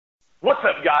What's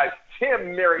up, guys?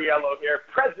 Tim Mariello here,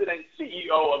 President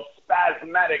CEO of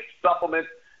Spasmatic Supplements,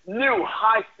 new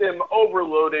high-sim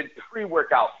overloaded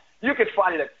pre-workout. You can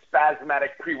find it at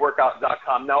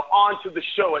spasmaticpreworkout.com. Now on to the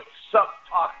show at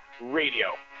SuppTalk Radio.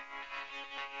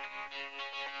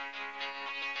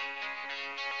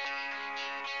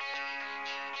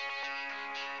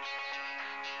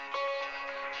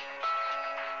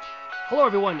 Hello,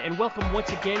 everyone, and welcome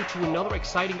once again to another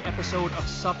exciting episode of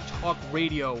SuppTalk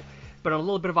Radio. Been on a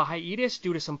little bit of a hiatus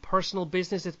due to some personal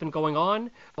business that's been going on,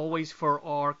 always for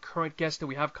our current guest that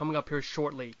we have coming up here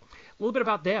shortly. A little bit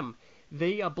about them.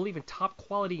 They believe in top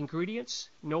quality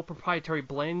ingredients, no proprietary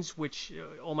blends, which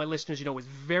all my listeners, is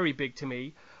very big to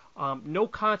me. No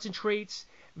concentrates,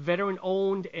 veteran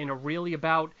owned, and are really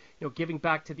about, giving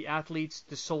back to the athletes,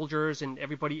 the soldiers, and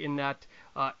everybody in that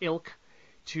ilk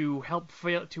to help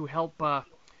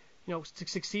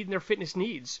succeed in their fitness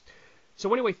needs.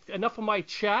 So anyway, enough of my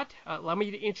chat. Allow me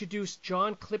to introduce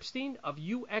John Klipstein of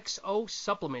UXO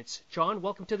Supplements. John,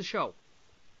 welcome to the show.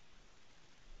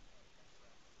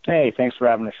 Hey, thanks for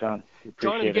having us, Sean.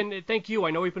 John, again, thank you.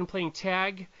 I know we've been playing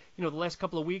tag, the last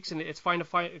couple of weeks, and it's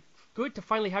good to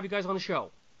finally have you guys on the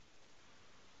show.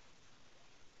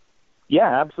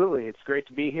 Yeah, absolutely. It's great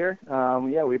to be here.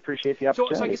 We appreciate the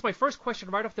opportunity. So I guess my first question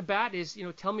right off the bat is,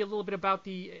 tell me a little bit about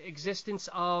the existence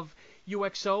of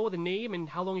UXO, the name, and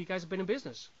how long you guys have been in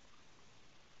business.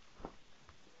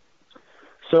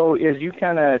 So as you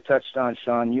kind of touched on,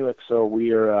 Sean, UXO,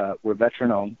 we're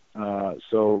veteran-owned.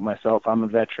 So myself, I'm a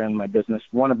veteran.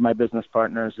 One of my business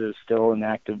partners is still in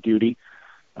active duty.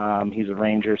 He's a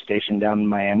Ranger stationed down in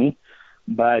Miami.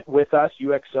 But with us,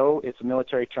 UXO, it's a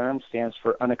military term, stands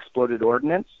for unexploded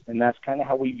ordnance, and that's kind of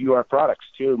how we view our products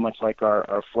too, much like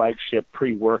our flagship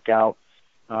pre-workout.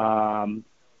 In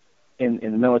the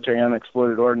military,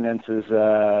 unexploded ordnance is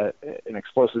an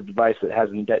explosive device that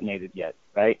hasn't detonated yet,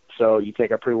 right? So you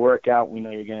take our pre-workout, we know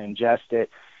you're going to ingest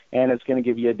it, and it's going to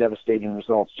give you a devastating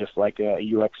results just like a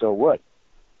UXO would.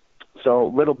 So a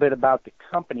little bit about the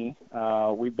company.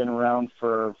 We've been around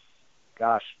for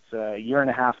it's a year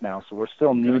and a half now, so we're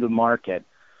still new to market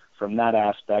from that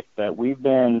aspect, but we've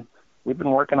been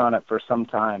working on it for some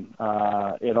time.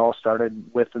 It all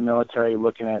started with the military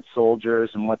looking at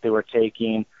soldiers and what they were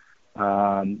taking.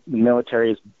 The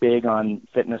military is big on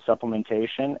fitness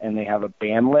supplementation, and they have a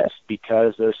ban list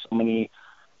because there's so many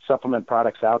supplement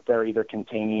products out there either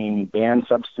containing banned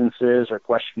substances or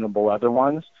questionable other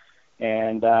ones,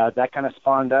 and that kind of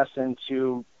spawned us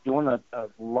into doing a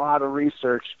lot of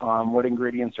research on what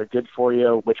ingredients are good for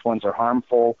you, which ones are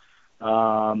harmful,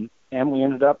 and we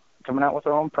ended up coming out with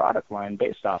our own product line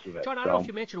based off of it. John, I don't know if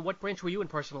you mentioned, what branch were you in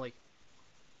personally?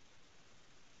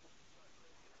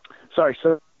 Sorry,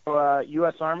 so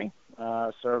U.S. Army,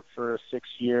 served for 6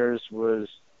 years, was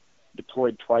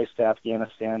deployed twice to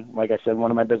Afghanistan. Like I said,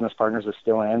 one of my business partners is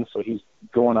still in, so he's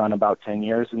going on about 10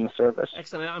 years in the service.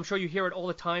 Excellent. I'm sure you hear it all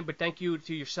the time, but thank you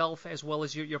to yourself as well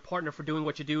as your partner for doing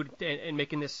what you do and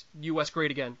making this U.S.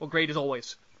 great again. Well, great as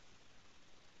always.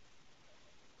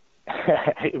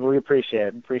 We appreciate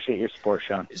it. Appreciate your support,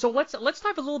 Sean. So let's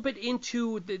dive a little bit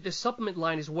into the supplement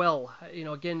line as well.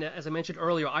 Again, as I mentioned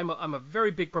earlier, I'm a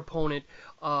very big proponent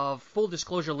of full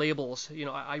disclosure labels.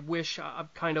 I wish, I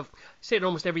kind of say it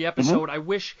almost every episode, I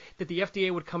wish that the FDA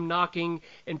would come knocking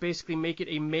and basically make it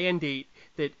a mandate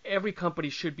that every company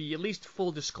should be at least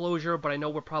full disclosure, but I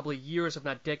know we're probably years, if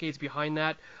not decades, behind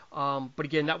that. But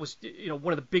again, that was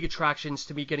one of the big attractions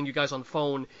to me getting you guys on the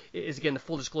phone is, again, the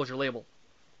full disclosure label.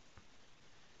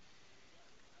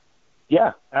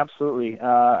 Yeah, absolutely.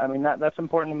 That's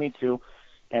important to me too,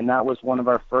 and that was one of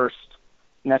our first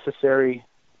necessary.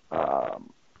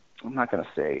 I'm not going to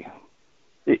say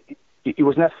it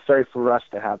was necessary for us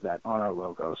to have that on our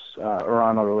logos or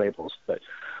on our labels. But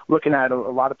looking at a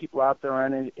lot of people out there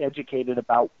aren't educated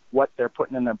about what they're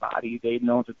putting in their body. They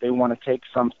know that they want to take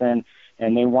something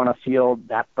and they want to feel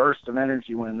that burst of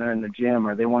energy when they're in the gym,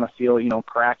 or they want to feel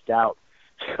cracked out,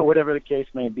 whatever the case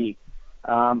may be.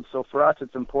 So for us,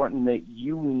 it's important that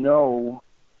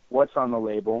what's on the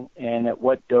label and at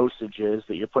what dosages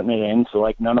that you're putting it in. So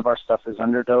like none of our stuff is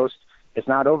underdosed. It's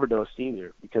not overdosed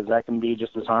either, because that can be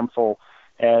just as harmful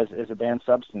as a banned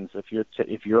substance. If you're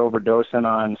overdosing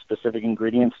on specific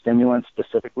ingredients, stimulants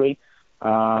specifically,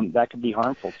 that could be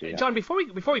harmful to you. John, before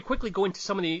we quickly go into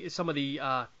some of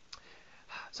the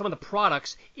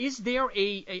products, is there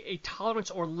a tolerance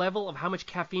or level of how much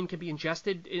caffeine can be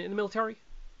ingested in the military?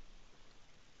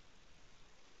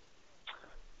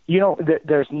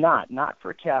 There's not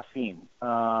for caffeine.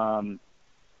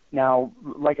 Now,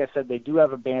 like I said, they do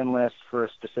have a ban list for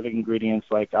specific ingredients,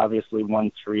 like obviously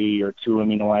 1,3 or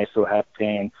 2-amino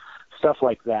isoheptane, stuff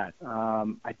like that.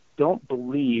 I don't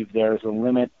believe there's a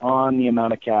limit on the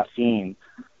amount of caffeine,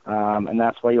 and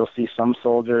that's why you'll see some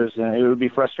soldiers, and it would be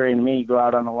frustrating to me, go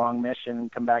out on a long mission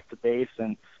and come back to base,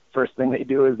 and first thing they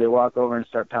do is they walk over and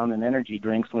start pounding energy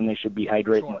drinks when they should be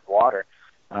hydrating with water.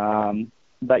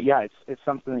 But yeah, it's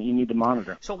something that you need to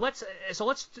monitor. So let's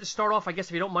start off, I guess,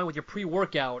 if you don't mind, with your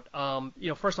pre-workout.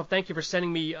 First off, thank you for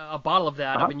sending me a bottle of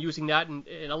that. I've been using that, and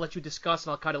I'll let you discuss,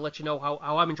 and I'll kind of let you know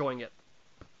how I'm enjoying it.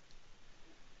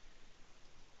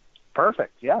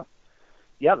 Perfect. Yeah.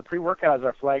 The pre-workout is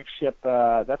our flagship.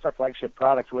 That's our flagship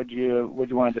product. Would you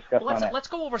want to discuss on it? Let's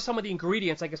go over some of the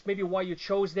ingredients. I guess maybe why you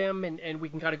chose them, and we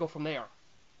can kind of go from there.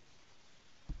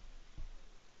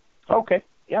 Okay.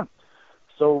 Yeah.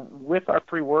 So with our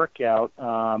pre-workout,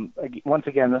 once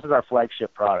again, this is our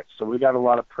flagship product. So we got a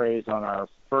lot of praise on our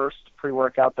first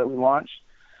pre-workout that we launched.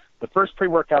 The first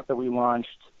pre-workout that we launched,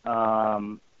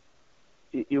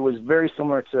 it was very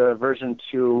similar to version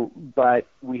 2, but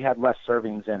we had less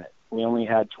servings in it. We only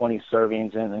had 20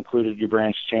 servings, and included your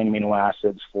branched-chain amino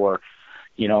acids for,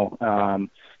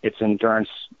 its endurance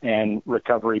and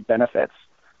recovery benefits.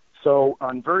 So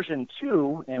on version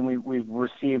 2, and we've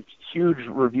received huge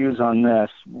reviews on this,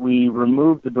 we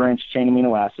removed the branched-chain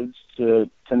amino acids to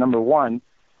number 1,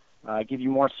 give you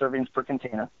more servings per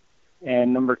container.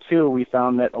 And number 2, we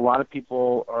found that a lot of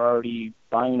people are already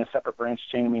buying a separate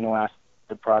branched-chain amino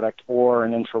acid product or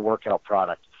an intra-workout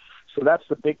product. So that's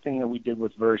the big thing that we did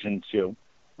with version 2.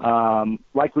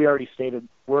 Like we already stated,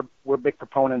 we're big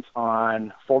proponents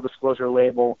on full disclosure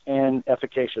label and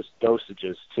efficacious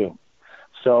dosages too.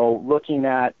 So looking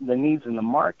at the needs in the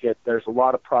market, there's a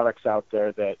lot of products out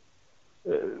there that,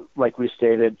 like we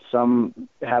stated, some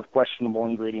have questionable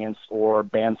ingredients or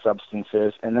banned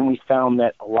substances. And then we found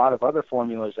that a lot of other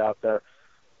formulas out there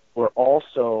were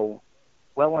also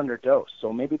well underdosed.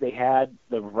 So maybe they had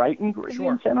the right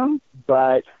ingredients in them,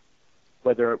 but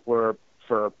whether it were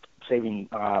for saving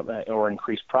or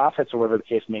increased profits or whatever the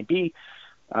case may be,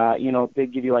 they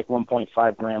give you like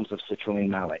 1.5 grams of citrulline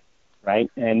malate,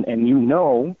 right? And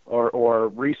or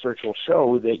research will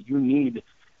show that you need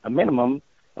a minimum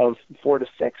of 4 to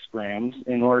 6 grams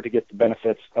in order to get the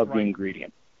benefits of the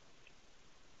ingredient.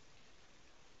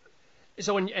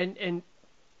 So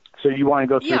So you want to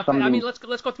go through some of the... I mean,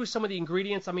 let's go through some of the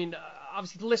ingredients. I mean,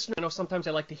 obviously the listener, I know sometimes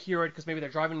they like to hear it because maybe they're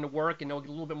driving to work and know a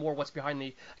little bit more what's behind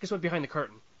the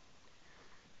curtain.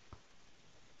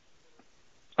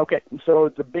 Okay, so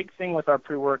the big thing with our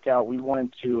pre-workout, we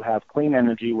wanted to have clean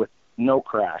energy with no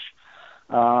crash.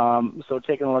 So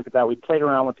taking a look at that, we played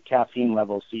around with the caffeine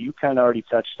levels. So you kind of already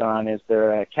touched on, is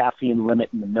there a caffeine limit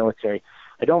in the military?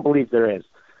 I don't believe there is.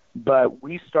 But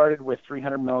we started with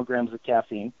 300 milligrams of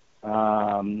caffeine in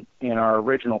our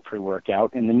original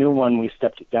pre-workout. In the new one, we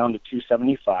stepped it down to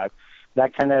 275.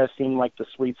 That kind of seemed like the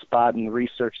sweet spot in the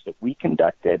research that we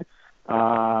conducted.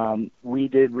 We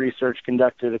did research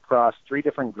conducted across 3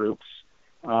 different groups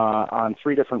on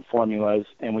 3 different formulas,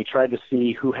 and we tried to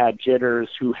see who had jitters,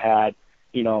 who had,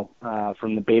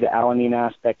 from the beta-alanine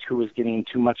aspect, who was getting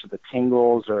too much of the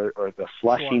tingles or the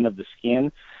flushing of the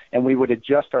skin, and we would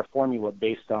adjust our formula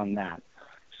based on that.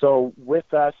 So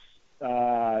with us,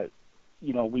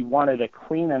 we wanted a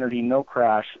clean energy, no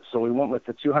crash, so we went with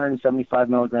the 275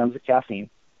 milligrams of caffeine.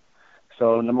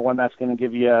 So number 1, that's going to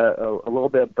give you a little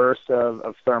bit of burst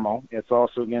of thermal. It's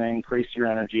also going to increase your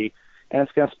energy, and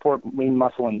it's going to support lean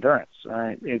muscle endurance. All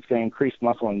right? It's going to increase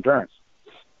muscle endurance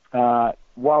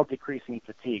while decreasing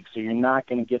fatigue. So you're not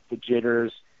going to get the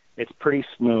jitters. It's pretty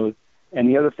smooth. And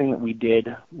the other thing that we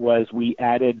did was we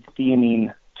added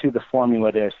theanine to the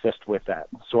formula to assist with that.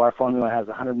 So our formula has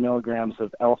 100 milligrams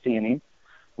of L-theanine,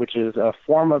 which is a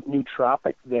form of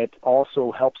nootropic that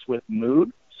also helps with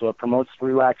mood. So it promotes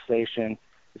relaxation.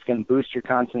 It's going to boost your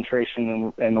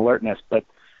concentration and alertness. But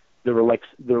the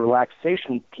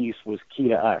relaxation piece was key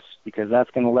to us because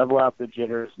that's going to level out the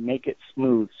jitters, make it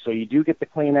smooth. So you do get the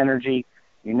clean energy.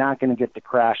 You're not going to get the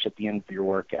crash at the end of your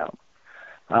workout.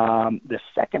 The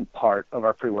second part of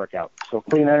our pre-workout, so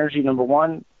clean energy, number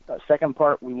 1. Second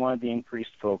part, we wanted the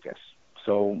increased focus.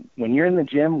 So when you're in the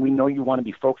gym, we know you want to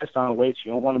be focused on weights.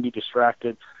 You don't want to be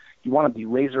distracted. You want to be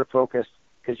laser focused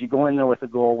because you go in there with a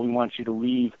goal. We want you to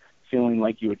leave feeling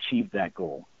like you achieved that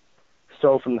goal.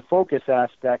 So from the focus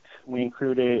aspect, we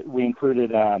included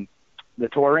the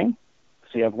taurine.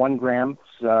 So you have 1 gram,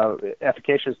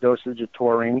 efficacious dosage of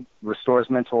taurine, restores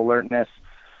mental alertness.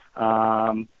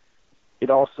 It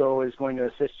also is going to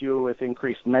assist you with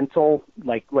increased mental,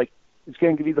 like it's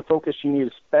going to give you the focus you need,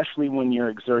 especially when you're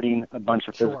exerting a bunch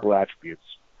of physical attributes.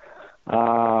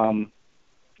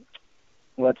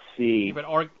 Let's see.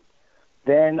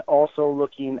 Then also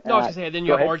looking at... No, I was going to say, then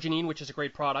you Go have ahead. arginine, which is a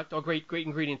great product, or great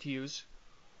ingredient to use.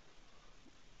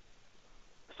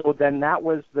 So then that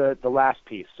was the last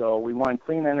piece. So we wanted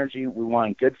clean energy, we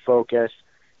wanted good focus,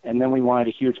 and then we wanted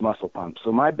a huge muscle pump.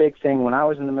 So my big thing when I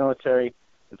was in the military,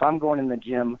 if I'm going in the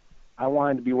gym, I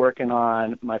wanted to be working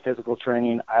on my physical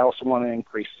training. I also wanted to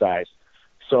increase size.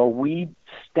 So we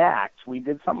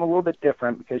did something a little bit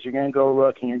different, because you're going to go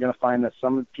look and you're going to find that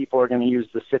some people are going to use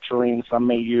the citrulline, some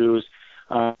may use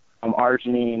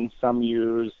arginine, some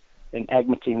use an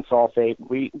agmatine sulfate.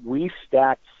 We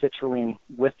stacked citrulline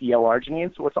with the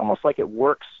L-arginine, so it's almost like it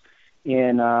works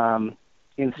in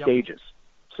stages.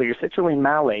 So your citrulline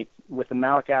malate with the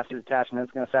malic acid attachment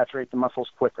is going to saturate the muscles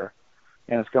quicker,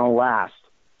 and it's going to last.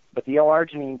 But the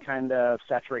L-arginine kind of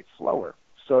saturates slower.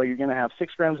 So you're going to have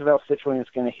 6 grams of L-citrulline. It's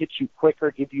going to hit you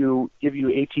quicker, give you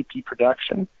ATP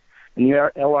production, and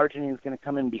the L-arginine is going to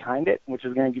come in behind it, which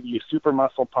is going to give you super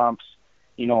muscle pumps,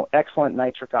 excellent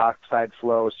nitric oxide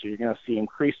flow, so you're going to see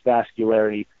increased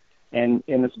vascularity, and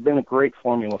it's been a great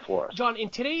formula for us. John, in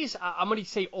today's, I'm going to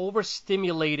say,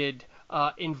 overstimulated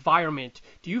environment,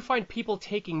 do you find people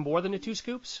taking more than the 2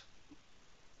 scoops?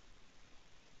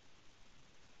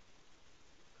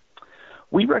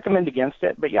 We recommend against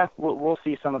it, but yeah, we'll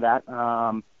see some of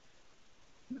that.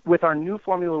 With our new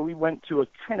formula, we went to a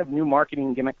kind of new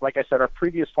marketing gimmick. Like I said, our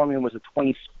previous formula was a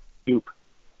 20-scoop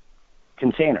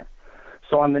container.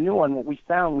 So on the new one, what we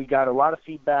found, we got a lot of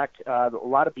feedback, a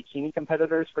lot of bikini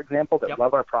competitors, for example, that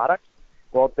love our product.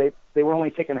 Well, they were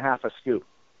only taking half a scoop.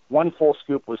 1 full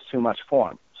scoop was too much for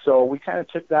them. So we kind of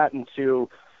took that into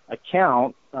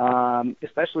account,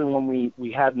 especially when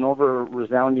we had an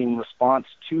over-resounding response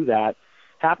to that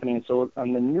happening. So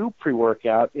on the new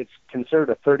pre-workout, it's considered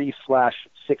a 30/60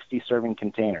 serving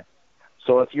container.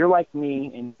 So if you're like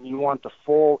me and you want the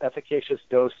full efficacious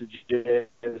dosages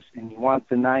and you want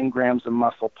the 9 grams of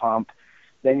muscle pump,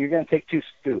 then you're going to take 2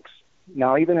 scoops.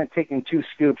 Now, even at taking 2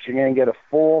 scoops, you're going to get a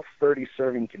full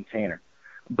 30-serving container.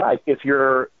 But if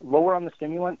you're lower on the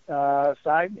stimulant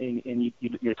side and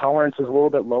your tolerance is a little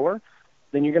bit lower,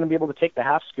 then you're going to be able to take the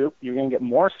half scoop. You're going to get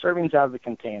more servings out of the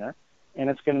container, and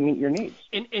it's going to meet your needs.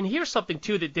 And here's something,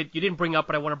 too, that you didn't bring up,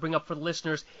 but I want to bring up for the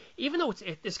listeners. Even though it's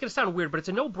going to sound weird, but it's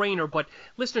a no-brainer. But,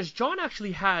 listeners, John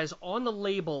actually has on the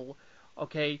label,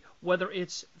 okay, whether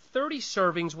it's 30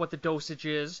 servings, what the dosage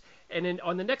is, and then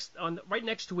right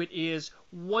next to it is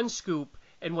 1 scoop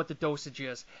and what the dosage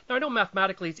is. Now, I know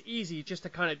mathematically it's easy just to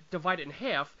kind of divide it in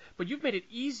half, but you've made it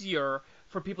easier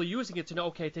for people using it to know,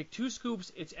 okay, I take 2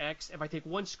 scoops, it's X. If I take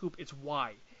 1 scoop, it's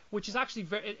Y. Which is actually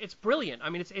it's brilliant. I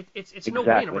mean, it's Exactly. no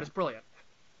brainer, but it's brilliant.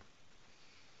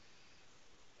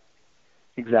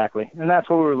 Exactly, and that's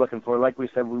what we were looking for. Like we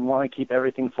said, we want to keep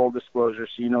everything full disclosure,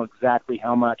 so you know exactly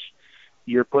how much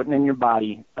you're putting in your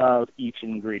body of each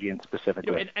ingredient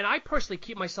specifically. And I personally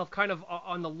keep myself kind of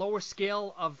on the lower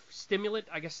scale of stimulant,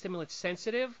 I guess stimulant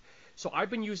sensitive. So I've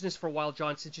been using this for a while,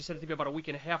 John. Since you said it to me about a week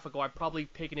and a half ago, I've probably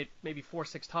taken it maybe 4 or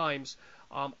 6 times.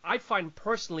 I find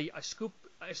personally a scoop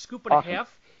and a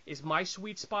half is my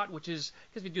sweet spot, which is,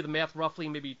 because we do the math roughly,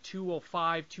 maybe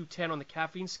 205, 210 on the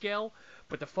caffeine scale.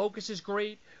 But the focus is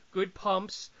great, good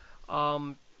pumps.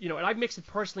 And I mix it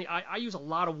personally. I use a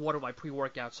lot of water with my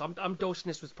pre-workout, so I'm dosing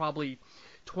this with probably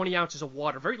 20 ounces of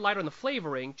water. Very light on the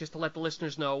flavoring, just to let the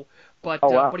listeners know. But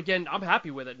but again, I'm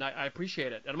happy with it, and I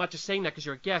appreciate it. And I'm not just saying that because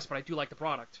you're a guest, but I do like the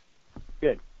product.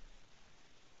 Good.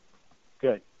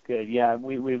 Yeah,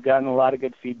 we've gotten a lot of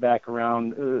good feedback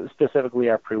around specifically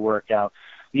our pre-workout.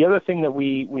 The other thing that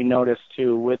we noticed,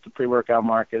 too, with the pre-workout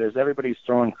market is everybody's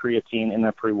throwing creatine in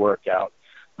their pre-workout.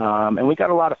 And we got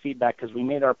a lot of feedback because we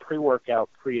made our pre-workout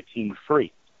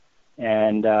creatine-free.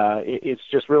 And it's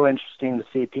just real interesting to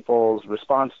see people's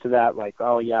response to that, like,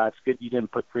 oh, yeah, it's good you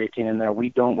didn't put creatine in there. We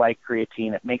don't like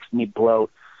creatine. It makes me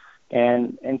bloat.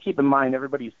 And keep in mind,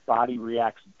 everybody's body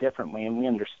reacts differently, and we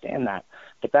understand that.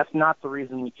 But that's not the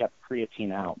reason we kept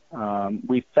creatine out.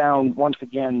 We found, once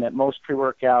again, that most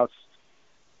pre-workouts,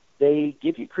 they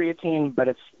give you creatine, but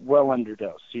it's well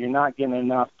underdosed. So you're not getting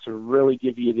enough to really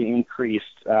give you the increased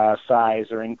size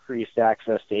or increased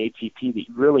access to ATP that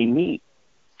you really need.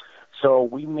 So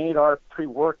we made our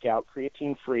pre-workout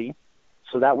creatine-free,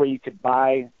 so that way you could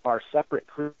buy our separate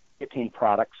creatine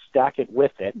product, stack it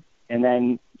with it, and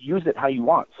then use it how you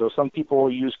want. So some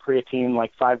people use creatine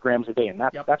like 5 grams a day, and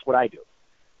that's what I do.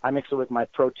 I mix it with my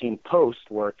protein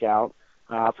post-workout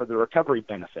for the recovery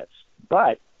benefits.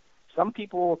 But some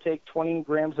people will take 20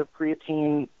 grams of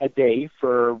creatine a day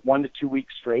for 1 to 2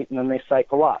 weeks straight, and then they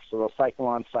cycle off. So they'll cycle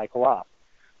on, cycle off.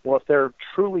 Well, if they're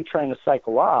truly trying to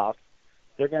cycle off,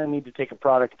 they're going to need to take a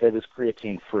product that is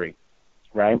creatine-free.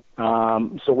 right?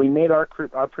 So we made our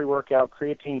pre-workout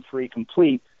creatine-free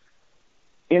complete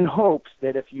in hopes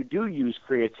that if you do use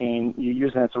creatine, you're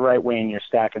using it the right way and you're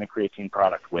stacking a creatine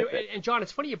product with it. And John,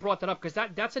 it's funny you brought that up because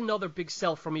that's another big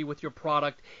sell for me with your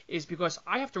product is because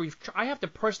I have to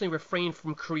personally refrain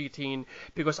from creatine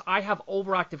because I have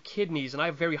overactive kidneys and I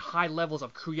have very high levels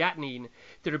of creatinine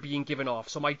that are being given off.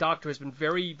 So my doctor has been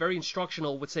very, very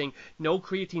instructional with saying no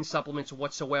creatine supplements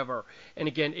whatsoever. And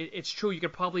again, it's true. You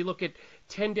could probably look at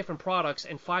 10 different products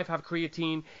and 5 have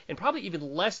creatine and probably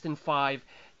even less than 5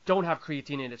 don't have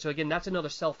creatine in it. So again, that's another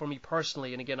sell for me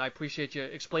personally. And again, I appreciate you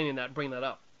explaining that and bringing that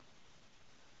up.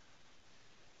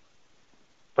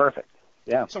 Perfect.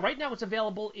 Yeah. So right now it's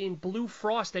available in Blue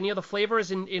Frost. Any other flavors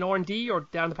in R&D or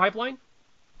down the pipeline?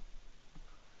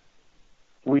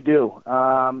 We do.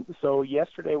 So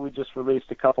yesterday we just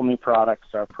released a couple new products,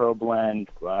 our Pro Blend,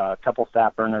 a couple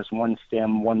fat burners, one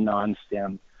stem, one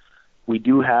non-stem. We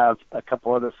do have a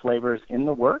couple other flavors in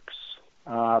the works.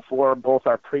 For both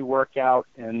our pre-workout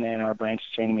and then our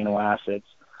branched-chain amino acids.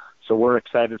 So we're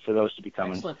excited for those to be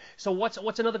coming. Excellent. So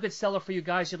what's another good seller for you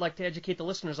guys you'd like to educate the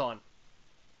listeners on?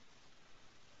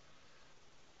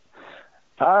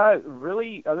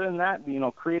 Really, other than that,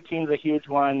 creatine's a huge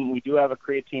one. We do have a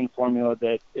creatine formula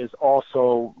that is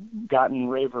also gotten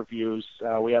rave reviews.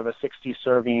 We have a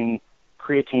 60-serving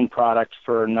creatine product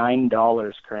for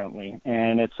 $9 currently,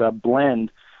 and it's a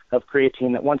blend of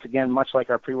creatine that, once again, much like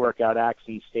our pre-workout, acts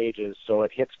in stages. So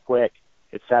it hits quick,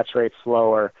 it saturates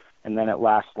slower, and then it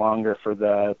lasts longer for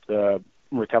the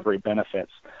recovery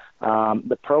benefits.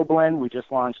 The Pro Blend, we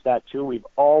just launched that too. We've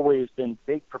always been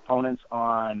big proponents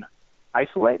on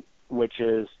isolate, which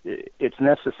is, it's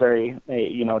necessary,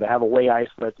 to have a whey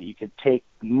isolate that you could take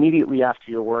immediately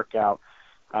after your workout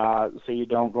so you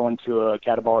don't go into a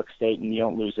catabolic state and you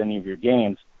don't lose any of your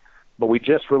gains. But we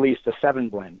just released a 7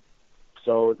 blend.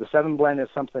 So the 7 blend is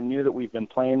something new that we've been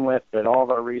playing with, but all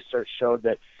of our research showed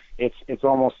that it's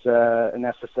almost a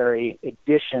necessary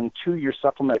addition to your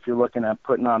supplement if you're looking at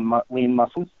putting on lean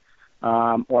muscles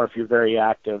or if you're very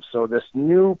active. So this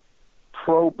new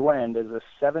Pro Blend is a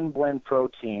 7 blend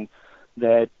protein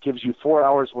that gives you 4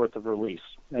 hours worth of release.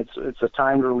 It's a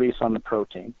timed release on the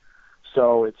protein.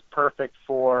 So it's perfect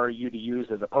for you to use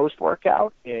as a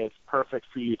post-workout. It's perfect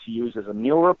for you to use as a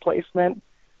meal replacement,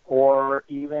 or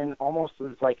even almost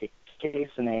as like a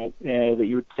caseinate that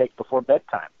you would take before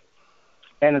bedtime.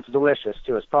 And it's delicious,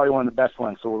 too. It's probably one of the best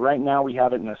ones. So right now we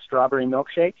have it in a strawberry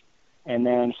milkshake, and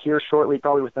then here shortly,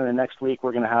 probably within the next week,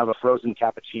 we're going to have a frozen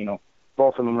cappuccino.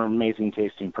 Both of them are amazing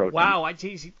tasting protein. Wow,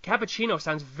 cappuccino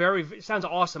sounds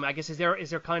awesome. I guess is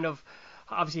there kind of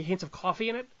obviously hints of coffee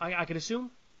in it? I could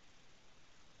assume.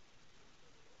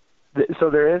 So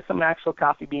there is some actual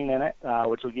coffee bean in it,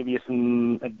 which will give you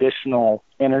some additional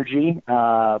energy.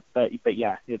 But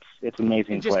yeah, it's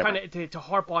amazing. And just flavor. kind of to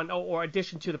harp on, or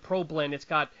addition to the Pro Blend, it's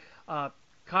got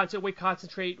whey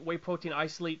concentrate, whey protein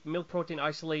isolate, milk protein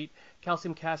isolate,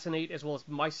 calcium caseinate, as well as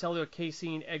micellar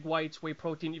casein, egg whites, whey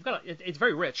protein. You've got it's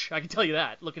very rich. I can tell you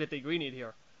that. Looking at the ingredient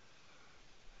here.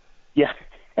 Yeah.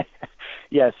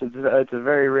 Yes, it's a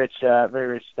very rich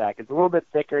stack. It's a little bit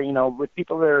thicker, with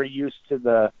people that are used to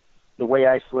the whey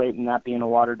isolate and that being a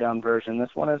watered down version.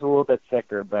 This one is a little bit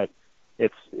thicker, but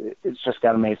it's just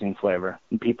got amazing flavor,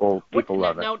 and people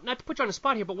love it. Now, not to put you on the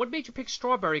spot here, but what made you pick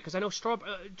strawberry? Because I know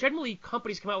generally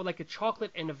companies come out with like a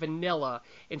chocolate and a vanilla,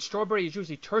 and strawberry is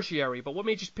usually tertiary. But what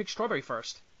made you pick strawberry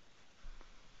first?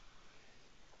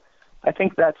 I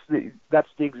think that's the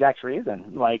exact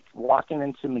reason. Like walking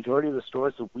into the majority of the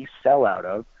stores that we sell out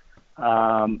of,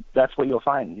 that's what you'll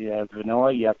find. You have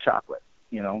vanilla, you have chocolate.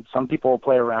 Some people will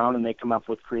play around and they come up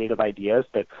with creative ideas,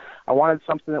 but I wanted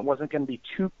something that wasn't going to be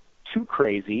too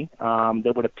crazy,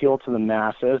 that would appeal to the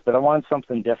masses, but I wanted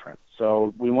something different.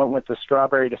 So we went with the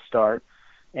strawberry to start,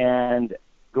 and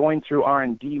going through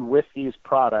R&D with these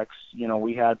products,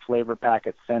 we had flavor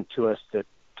packets sent to us to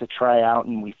try out,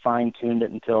 and we fine-tuned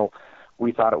it until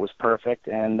we thought it was perfect.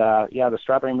 And the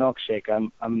strawberry milkshake,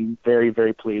 I'm very,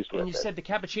 very pleased with it. And you said the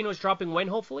cappuccino is dropping when,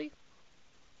 hopefully?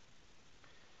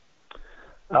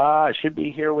 It should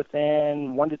be here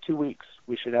within 1 to 2 weeks.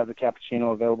 We should have the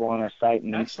cappuccino available on our site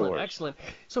and in stores. Excellent.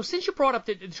 So since you brought up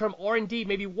the term R&D,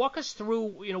 maybe walk us through,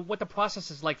 what the process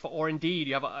is like for R&D. Do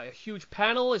you have a huge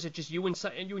panel? Is it just you and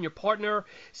your partner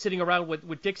sitting around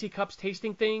with Dixie cups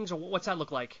tasting things, or what's that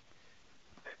look like?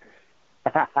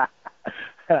 A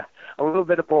little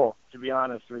bit of both, to be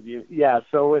honest with you. Yeah,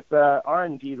 so with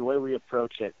R&D, the way we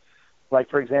approach it, like,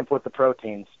 for example, with the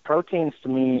proteins to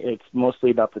me, it's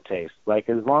mostly about the taste. Like,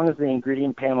 as long as the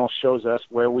ingredient panel shows us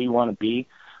where we want to be,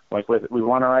 We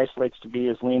want our isolates to be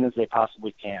as lean as they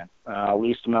possibly can.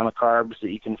 Least amount of carbs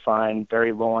that you can find,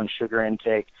 very low on sugar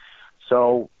intake.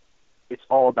 So it's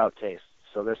all about taste.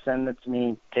 So they're sending it to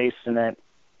me, tasting it.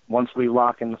 Once we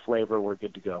lock in the flavor, we're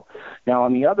good to go. Now,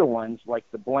 on the other ones, like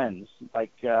the blends,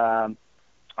 like our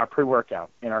pre-workout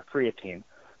and our creatine,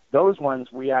 those ones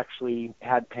we actually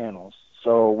had panels.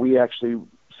 So we actually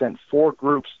sent 4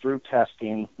 groups through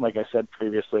testing, like I said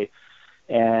previously,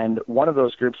 and one of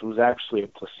those groups was actually a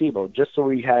placebo, just so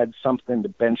we had something to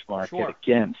benchmark it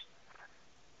against.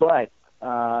 But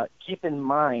keep in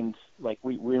mind, like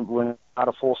we're not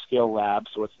a full-scale lab,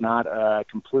 so it's not a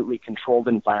completely controlled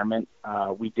environment.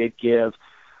 We did give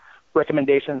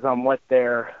recommendations on what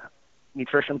their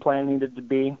nutrition plan needed to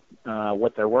be,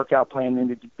 what their workout plan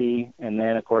needed to be, and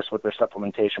then, of course, what their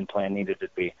supplementation plan needed to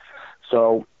be.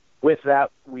 So with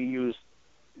that, we used,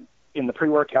 in the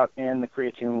pre-workout and the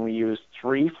creatine, we used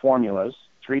 3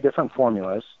 different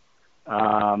formulas.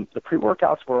 The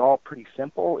pre-workouts were all pretty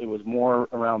simple. It was more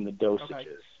around the dosages. Okay.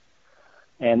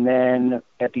 And then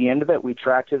at the end of it, we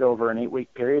tracked it over an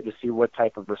 8-week period to see what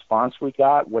type of response we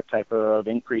got, what type of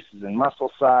increases in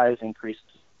muscle size, increases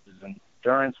in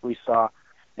endurance we saw,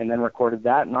 and then recorded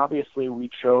that. And obviously, we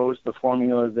chose the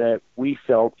formula that we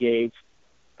felt gave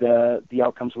the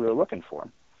outcomes we were looking for.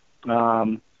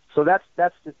 So that's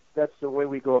the way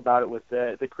we go about it with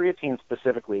the creatine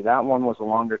specifically. That one was a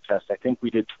longer test. I think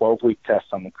we did 12-week tests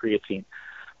on the creatine.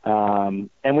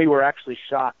 And we were actually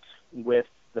shocked with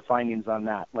the findings on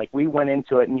that. Like, we went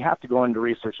into it, and you have to go into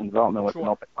research and development with an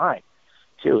open mind,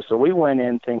 too. So we went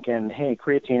in thinking, hey,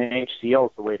 creatine and HCl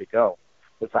is the way to go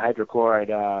with the hydrochloride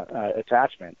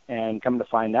attachment. And come to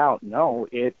find out, no,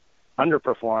 it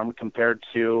underperformed compared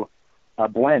to a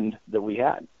blend that we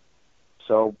had.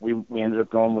 So we ended up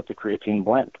going with the creatine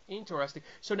blend. Interesting.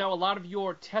 So now a lot of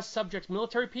your test subjects,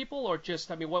 military people, or just,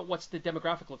 what's the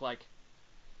demographic look like?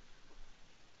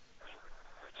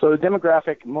 So the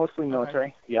demographic, mostly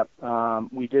military. Okay.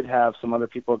 Yep. We did have some other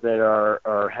people that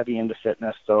are heavy into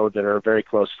fitness, though, that are very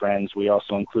close friends. We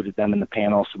also included them in the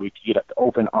panel so we could get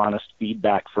open, honest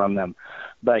feedback from them.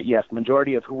 But yes,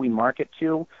 majority of who we market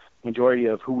to, majority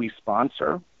of who we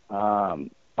sponsor, are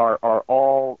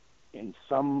all in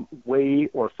some way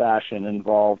or fashion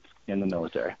involved in the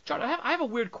military. John, I have a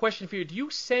weird question for you. Do you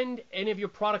send any of your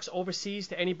products overseas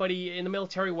to anybody in the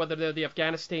military, whether they're the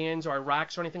Afghanistans or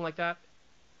Iraqs or anything like that?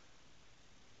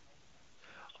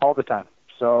 All the time.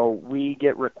 So we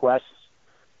get requests,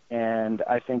 and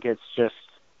I think it's just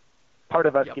part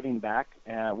of us giving back.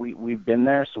 We've been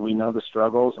there, so we know the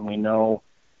struggles, and we know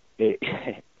it's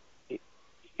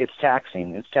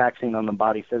taxing. It's taxing on the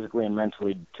body physically and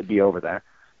mentally to be over there.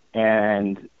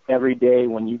 And every day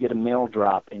when you get a mail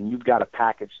drop and you've got a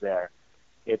package there,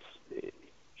 it's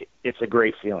a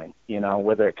great feeling,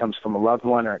 whether it comes from a loved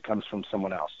one or it comes from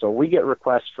someone else. So we get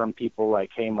requests from people like,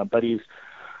 hey, my buddy's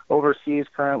overseas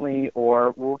currently,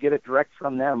 or we'll get it direct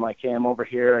from them, like, hey, I'm over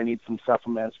here, I need some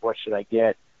supplements, what should I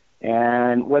get?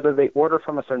 And whether they order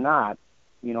from us or not,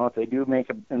 if they do make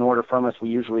an order from us, we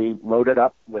usually load it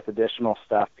up with additional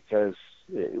stuff because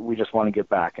we just want to get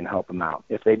back and help them out.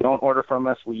 If they don't order from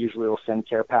us, we usually will send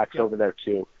care packs over there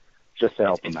too, just to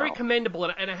help them out. It's very commendable,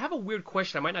 and I have a weird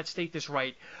question. I might not state this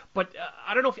right, but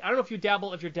I don't know if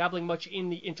you're dabbling much in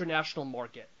the international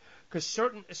market, because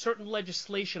certain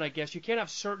legislation, I guess, you can't have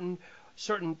certain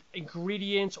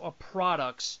ingredients or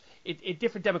products in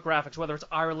different demographics, whether it's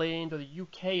Ireland or the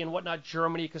UK and whatnot,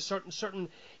 Germany, because certain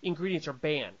ingredients are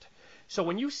banned. So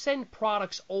when you send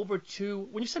products over to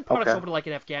like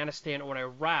in Afghanistan or in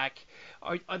Iraq,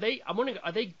 are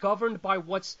they governed by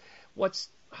what's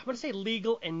I'm going to say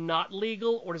legal and not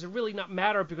legal, or does it really not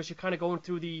matter because you're kind of going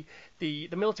through the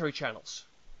military channels?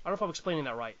 I don't know if I'm explaining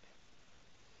that right.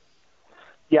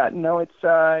 Yeah, no,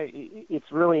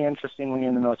 it's really interesting when you're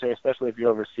in the military, especially if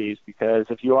you're overseas, because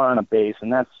if you are on a base,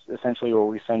 and that's essentially where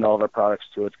we send all of our products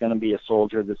to, it's going to be a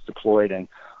soldier that's deployed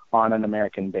on an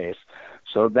American base.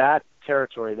 So that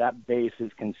territory, that base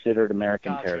is considered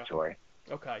American territory.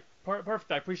 Okay,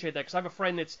 perfect. I appreciate that, because I have a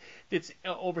friend that's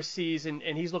overseas, and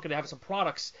he's looking to have some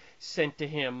products sent to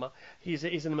him. He's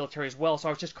in the military as well, so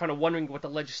I was just kind of wondering what the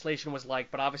legislation was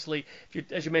like. But obviously,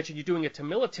 as you mentioned, you're doing it to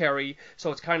military,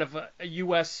 so it's kind of a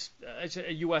U.S.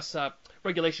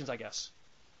 Regulations, I guess.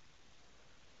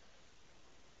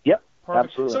 Yep.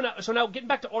 Perfect. Absolutely. So now getting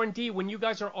back to R&D, when you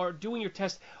guys are doing your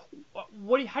tests,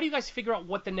 how do you guys figure out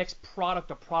what the next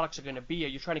product or products are going to be? Are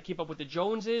you trying to keep up with the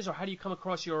Joneses, or how do you come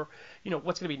across your,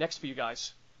 what's going to be next for you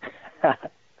guys?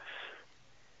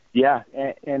 Yeah,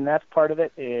 and that's part of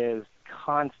it is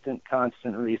constant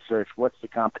research. What's the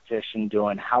competition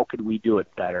doing? How could we do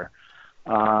it better?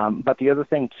 But the other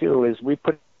thing, too, is we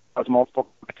put multiple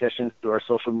competitions through our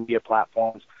social media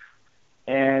platforms,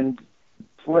 and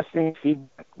listening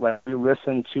feedback. Like, we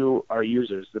listen to our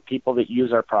users, the people that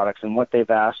use our products, and what they've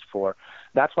asked for.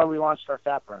 That's why we launched our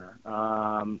fat burner.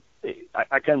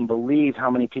 I couldn't believe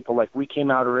how many people, like, we came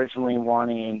out originally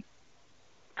wanting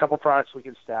a couple products we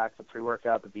could stack: the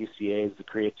pre-workout, the BCAAs, the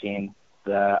creatine,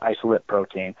 the isolate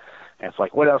protein. And it's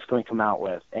like, what else can we come out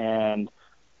with? And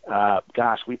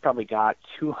gosh, we probably got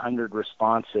 200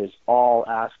 responses, all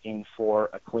asking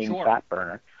for a clean fat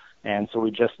burner. And so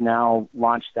we just now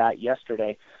launched that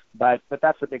yesterday. But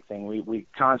that's the big thing. We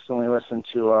constantly listen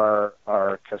to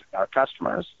our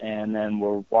customers, and then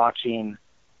we're watching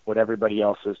what everybody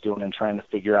else is doing and trying to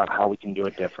figure out how we can do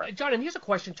it different. John, and here's a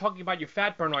question talking about your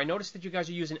fat burner. I noticed that you guys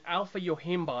are using alpha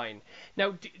yohimbine.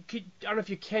 Now, I don't know if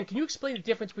you can you explain the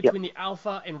difference between the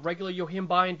alpha and regular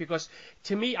yohimbine? Because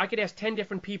to me, I could ask 10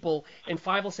 different people, and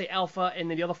 5 will say alpha, and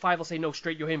then the other 5 will say no,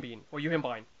 straight yohimbine or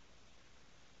yohimbine.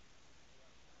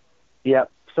 Yeah,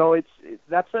 so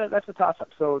that's a toss-up.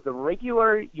 So the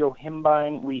regular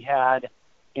yohimbine we had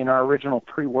in our original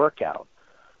pre-workout.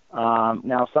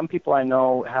 Now, some people I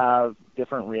know have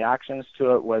different reactions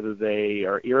to it, whether they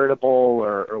are irritable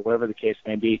or whatever the case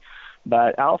may be.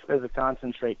 But alpha is a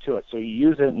concentrate to it, so you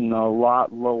use it in a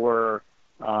lot lower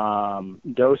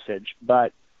dosage.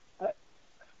 But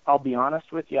I'll be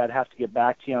honest with you, I'd have to get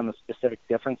back to you on the specific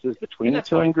differences between the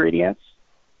two ingredients.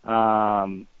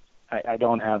 I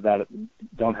don't have that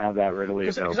readily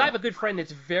available. Because I have a good friend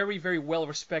that's very, very well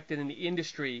respected in the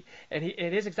industry, and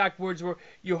his exact words were,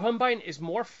 yohimbine is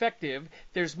more effective,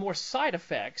 there's more side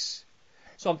effects.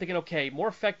 So I'm thinking, okay, more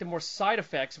effective, more side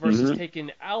effects versus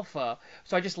taking alpha.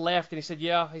 So I just laughed, and he said,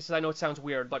 yeah. He said, I know it sounds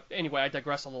weird, but anyway, I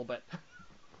digress a little bit.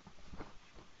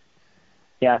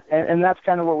 Yeah, and that's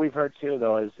kind of what we've heard too,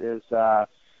 though,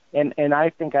 and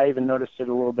I think I even noticed it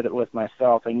a little bit with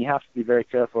myself, and you have to be very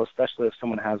careful, especially if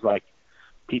someone has, like,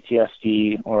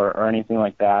 PTSD or anything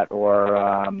like that, or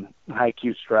high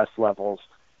acute stress levels.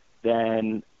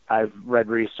 Then I've read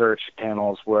research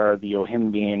panels where the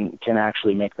yohimbine can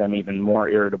actually make them even more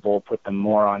irritable, put them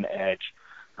more on edge,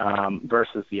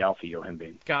 versus the alpha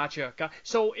yohimbine. Gotcha.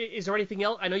 So is there anything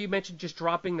else? I know you mentioned just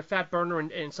dropping the fat burner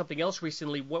and something else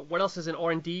recently. What else is in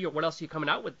R&D, or what else are you coming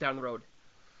out with down the road?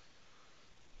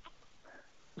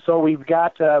 So we've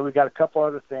got a couple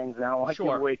other things, and I don't want to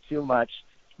give away too much,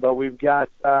 but we've got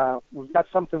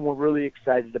something we're really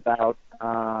excited about.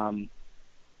 I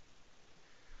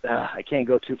can't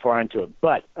go too far into it,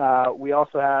 but we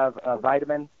also have a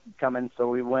vitamin coming. So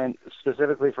we went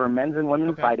specifically for men's and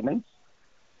women's vitamins,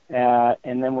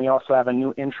 and then we also have a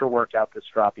new intra-workout that's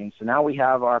dropping. So now we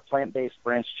have our plant-based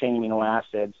branched-chain amino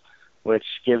acids, which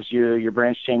gives you your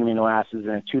branched-chain amino acids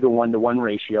in a 2-to-1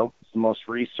 ratio. It's the most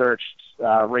researched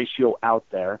ratio out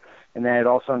there, and then it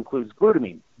also includes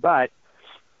glutamine. But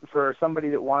for somebody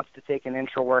that wants to take an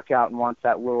intra-workout and wants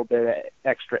that little bit of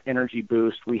extra energy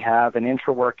boost, we have an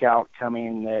intra-workout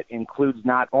coming that includes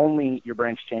not only your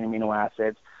branched-chain amino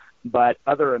acids, but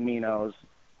other aminos,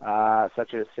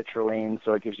 such as citrulline,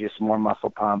 so it gives you some more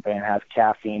muscle pump, and it has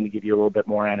caffeine to give you a little bit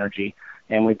more energy.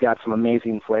 And we've got some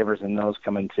amazing flavors in those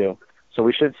coming too. So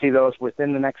we should see those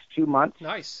within the next 2 months.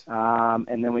 Nice.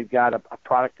 And then we've got a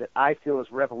product that I feel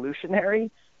is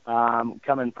revolutionary,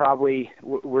 coming probably.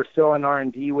 We're still in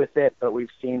R&D with it, but we've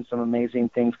seen some amazing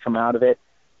things come out of it.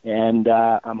 And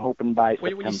I'm hoping by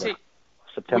September.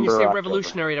 When you say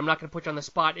revolutionary, and I'm not going to put you on the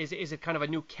spot, is it kind of a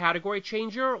new category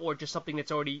changer, or just something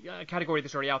that's already a category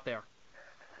that's already out there?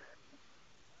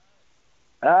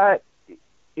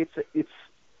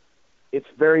 It's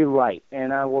very light,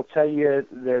 and I will tell you,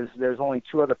 there's only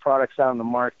 2 other products out on the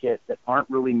market that aren't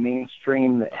really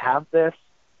mainstream that have this,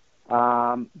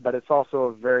 but it's also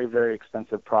a very, very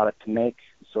expensive product to make,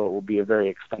 so it will be a very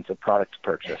expensive product to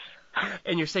purchase.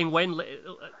 And you're saying when?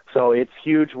 So it's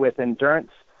huge with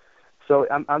endurance. So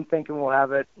I'm thinking we'll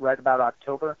have it right about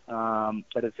October,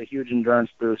 but it's a huge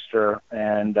endurance booster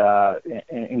and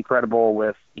incredible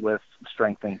with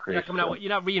strength increase. You're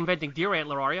not reinventing deer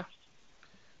antler, are you?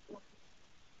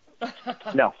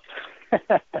 No.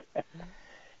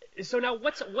 So now,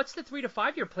 what's the 3 to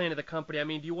 5 year plan of the company? I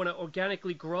mean, do you want to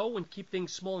organically grow and keep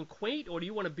things small and quaint, or do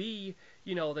you want to be,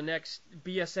 the next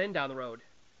BSN down the road?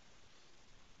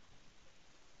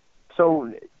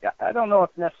 So I don't know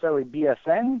if necessarily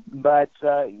BSN, but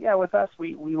yeah, with us,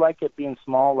 we like it being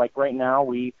small. Like right now,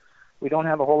 we don't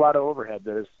have a whole lot of overhead.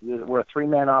 We're a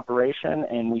 3-man operation,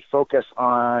 and we focus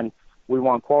on, we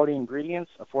want quality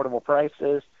ingredients, affordable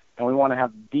prices, and we want to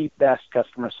have the best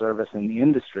customer service in the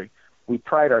industry. We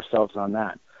pride ourselves on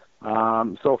that.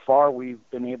 So far, we've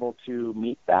been able to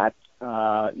meet that,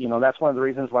 That's one of the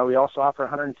reasons why we also offer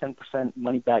 110%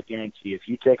 money-back guarantee. If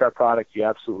you take our product, you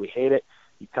absolutely hate it,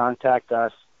 you contact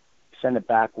us, send it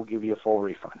back, we'll give you a full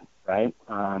refund, right?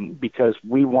 Because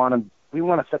we want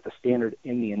to set the standard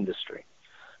in the industry.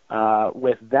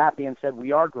 With that being said,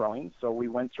 we are growing. So we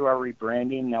went through our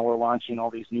rebranding. Now we're launching all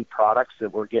these new products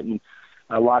that we're getting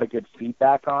a lot of good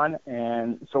feedback on.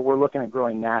 And so we're looking at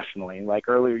growing nationally. Like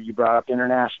earlier you brought up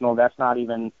international. That's not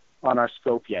even on our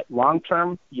scope yet. Long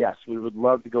term, yes, we would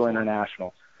love to go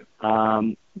international.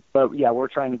 But yeah, we're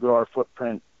trying to grow our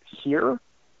footprint here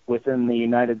within the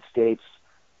United States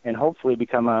and hopefully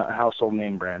become a household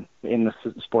name brand in the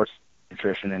sports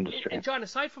nutrition industry. And John,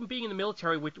 aside from being in the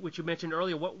military, which you mentioned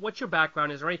earlier, what's your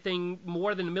background? Is there anything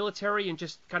more than the military and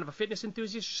just kind of a fitness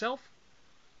enthusiast yourself?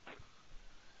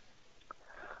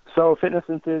 So fitness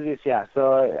enthusiast, yeah.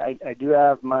 So I do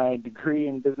have my degree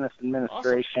in business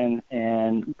administration, awesome.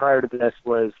 And prior to this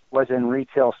was in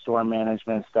retail store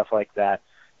management, stuff like that.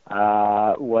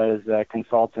 Was a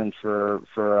consultant for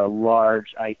a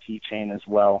large IT chain as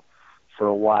well for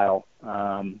a while.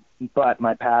 But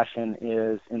my passion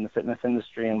is in the fitness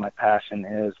industry, and my passion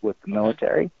is with the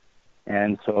military,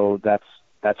 and so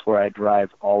that's where I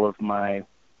drive all of my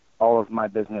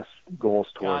business goals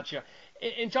towards. Gotcha.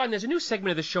 And John, there's a new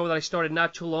segment of the show that I started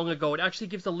not too long ago. It actually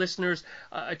gives the listeners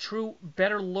a true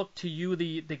better look to you,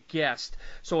 the guest.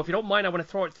 So if you don't mind, I want to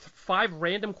throw out 5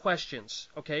 random questions,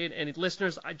 okay? And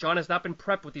listeners, John has not been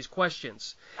prepped with these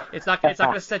questions. It's not going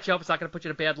to set you up. It's not going to put you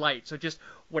in a bad light. So just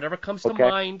whatever comes to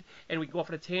mind, and we can go off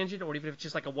on a tangent, or even if it's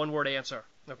just like a one-word answer,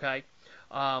 okay?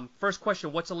 First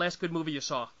question, what's the last good movie you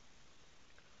saw?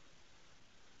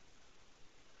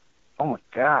 Oh, my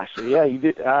gosh. Yeah, you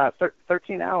did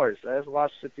 13 Hours. I just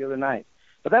watched it the other night.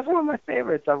 But that's one of my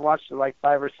favorites. I've watched it like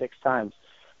 5 or 6 times.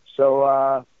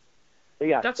 So,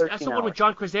 yeah, that's the one with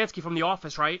John Krasinski from The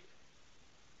Office, right?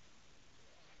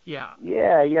 Yeah.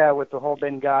 Yeah, with the whole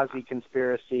Benghazi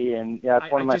conspiracy. And, yeah,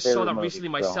 it's one of my favorite movies. I just saw that recently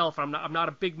myself. I'm not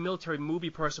a big military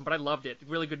movie person, but I loved it.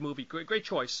 Really good movie. Great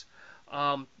choice.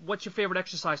 What's your favorite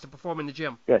exercise to perform in the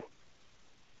gym? Good.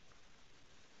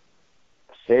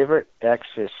 Favorite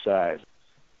exercise?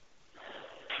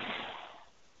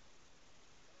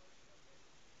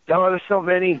 Oh, there's so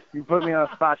many. You put me on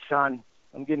the spot, Sean.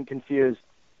 I'm getting confused.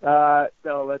 I'd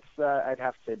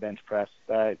have to say bench press.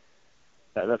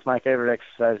 That's my favorite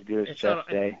exercise to do is chest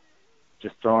day.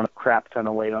 Just throwing a crap ton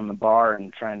of weight on the bar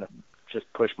and trying to just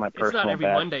push my personal best. It's not every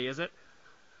Monday, is it?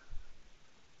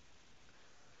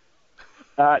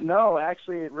 No,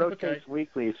 actually it rotates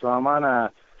weekly, so I'm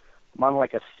on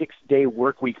like a 6-day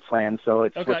work week plan, so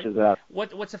it switches up.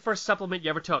 What's the first supplement you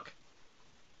ever took?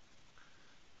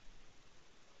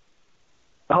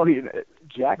 Oh,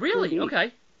 Jack. Really?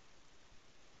 Okay.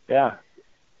 Yeah.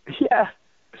 Yeah.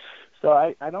 So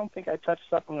I don't think I touched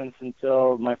supplements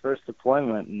until my first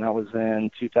deployment, and that was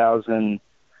in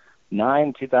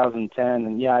 2009, 2010.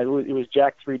 And yeah, it was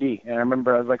Jack3d. And I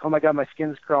remember I was like, oh my God, my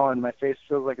skin's crawling. My face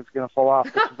feels like it's going to fall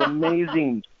off. This is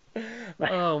amazing.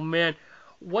 Oh, man.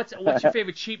 What's your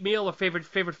favorite cheat meal or favorite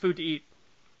food to eat?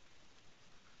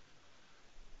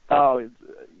 Oh,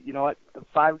 you know what? The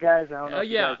Five Guys. I don't know if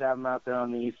you guys have them out there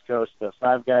on the East Coast. The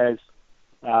Five Guys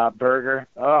burger.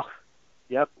 Oh,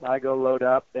 yep. I go load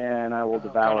up and I will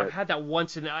devour it. I've had that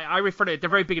once, and I refer to it. They're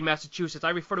very big in Massachusetts.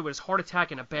 I refer to it as heart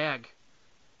attack in a bag.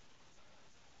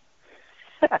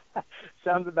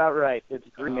 Sounds about right. It's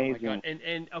amazing. My God.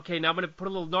 And okay, now I'm going to put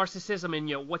a little narcissism in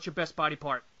you. What's your best body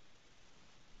part?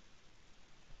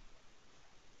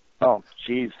 Oh,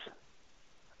 jeez.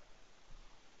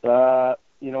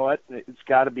 You know what? It's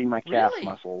got to be my calf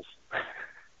muscles.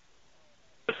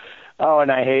 Oh,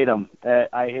 and I hate them.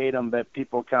 But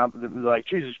people like,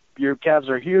 Jesus, your calves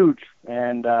are huge,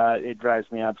 and it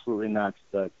drives me absolutely nuts.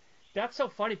 But that's so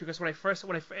funny because when I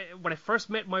first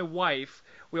met my wife,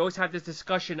 we always had this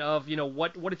discussion of, you know,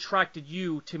 what attracted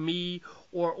you to me,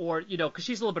 or you know, because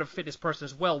she's a little bit of a fitness person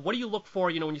as well. What do you look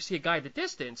for, you know, when you see a guy at the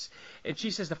distance? And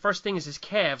she says the first thing is his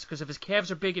calves, because if his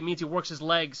calves are big, it means he works his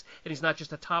legs and he's not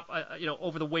just a top,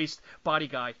 over the waist body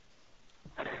guy.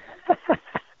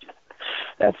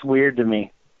 That's weird to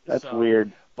me. That's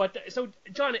weird. But so,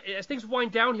 John, as things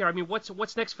wind down here, I mean,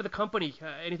 what's next for the company?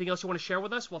 Anything else you want to share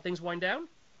with us while things wind down?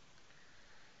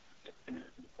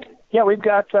 Yeah, we've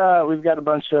got a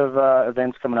bunch of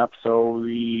events coming up. So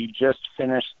we just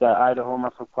finished the Idaho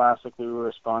Muscle Classic we were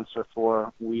a sponsor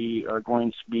for. We are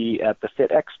going to be at the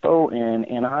Fit Expo in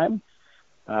Anaheim.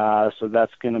 So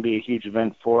that's going to be a huge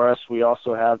event for us. We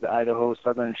also have the Idaho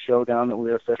Southern Showdown that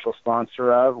we're official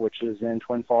sponsor of, which is in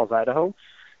Twin Falls, Idaho.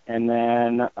 And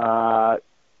then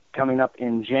coming up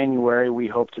in January, we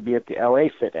hope to be at the LA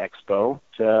Fit Expo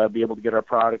to be able to get our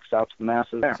products out to the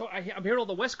masses there. So I'm hearing all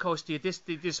the West Coast. Do you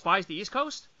despise the East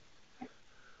Coast?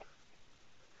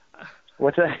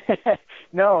 What's that?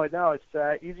 No,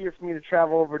 it's easier for me to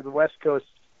travel over to the West Coast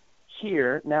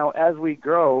here. Now, as we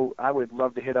grow, I would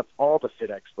love to hit up all the Fit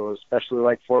Expos, especially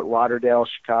like Fort Lauderdale,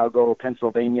 Chicago,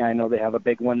 Pennsylvania. I know they have a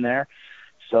big one there.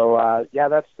 So, yeah,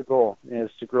 that's the goal,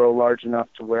 is to grow large enough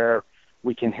to where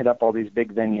we can hit up all these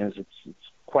big venues. It's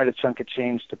quite a chunk of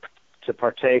change to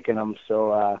partake in them.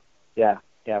 So, yeah,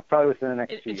 probably within the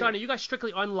next few years. John, are you guys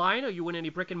strictly online? Are you in any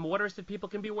brick and mortars that people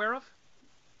can be aware of?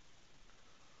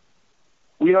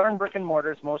 We are in brick and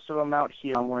mortars, most of them out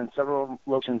here. We're in several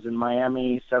locations in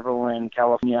Miami, several in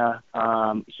California.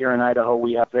 Here in Idaho,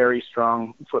 we have very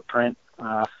strong footprint,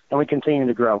 and we continue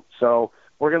to grow. So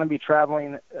we're going to be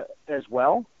traveling as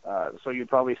well. So you'll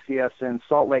probably see us in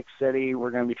Salt Lake City.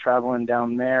 We're going to be traveling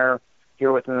down there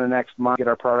here within the next month, get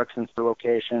our products into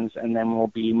locations, and then we'll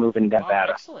be moving to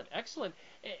Nevada. Excellent.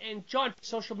 And John,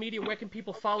 social media, where can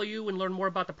people follow you and learn more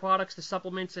about the products, the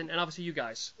supplements, and obviously you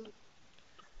guys?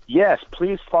 Yes,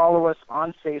 please follow us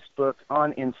on Facebook,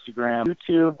 on Instagram,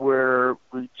 YouTube, where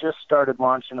we just started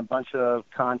launching a bunch of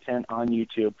content on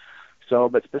YouTube. So,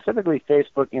 but specifically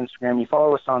Facebook, Instagram, you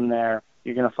follow us on there,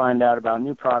 you're going to find out about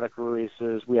new product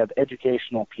releases. We have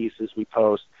educational pieces we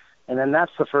post. And then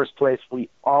that's the first place we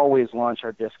always launch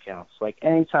our discounts. Like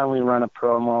anytime we run a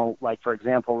promo, like for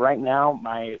example, right now,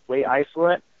 my whey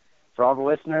isolate, for all the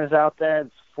listeners out there,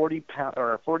 it's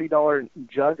 $40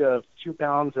 jug of 2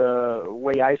 pounds of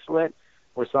whey isolate.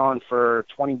 We're selling for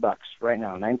 $20 right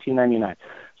now, $19.99.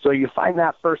 So you find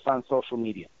that first on social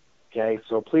media. Okay,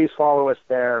 so please follow us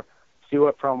there. See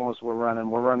what promos we're running.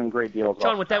 We're running great deals.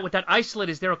 John, with that isolate,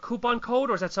 is there a coupon code,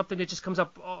 or is that something that just comes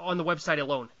up on the website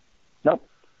alone? Nope.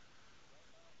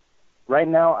 Right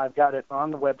now, I've got it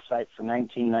on the website for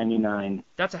 $19.99.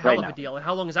 That's a hell of a deal. And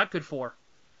how long is that good for?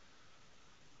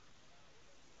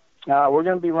 We're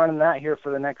going to be running that here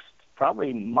for the next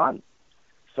probably month.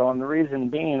 So, and the reason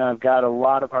being, I've got a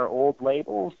lot of our old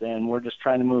labels, and we're just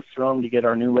trying to move through them to get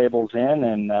our new labels in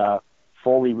and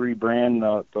fully rebrand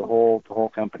the whole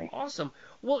company. Awesome.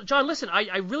 Well, John, listen,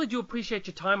 I really do appreciate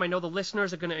your time. I know the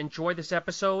listeners are going to enjoy this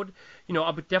episode. You know,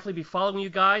 I'll definitely be following you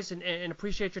guys and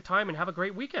appreciate your time, and have a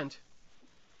great weekend.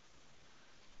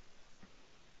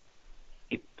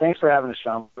 Thanks for having us,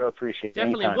 Sean. We appreciate it.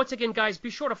 Definitely. Anytime. And once again, guys,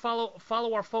 be sure to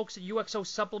follow our folks at UXO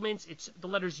Supplements. It's the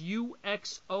letters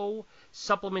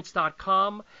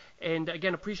UXOSupplements.com. And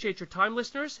again, appreciate your time,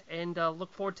 listeners, and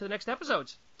look forward to the next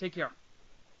episodes. Take care.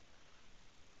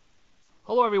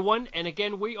 Hello, everyone, and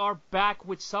again, we are back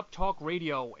with SuppTalk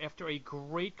Radio after a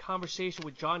great conversation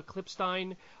with John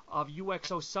Klipstein of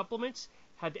UXO Supplements.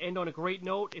 Had to end on a great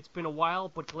note. It's been a while,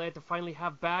 but glad to finally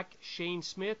have back Shane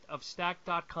Smith of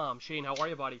Stack.com. Shane, how are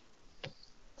you, buddy?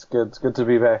 It's good. It's good to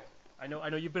be back. I know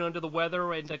you've been under the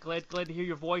weather, and glad to hear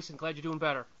your voice, and glad you're doing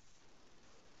better.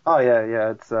 Oh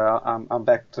yeah. It's I'm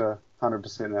back to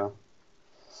 100% now.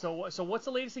 So what's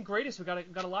the latest and greatest? We got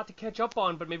a lot to catch up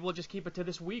on, but maybe we'll just keep it to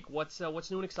this week. What's new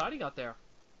and exciting out there?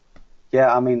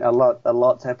 Yeah, I mean, a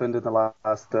lot's happened in the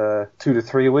last 2 to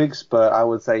 3 weeks, but I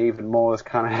would say even more has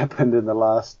kind of happened in the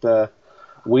last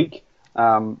week.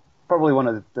 Probably one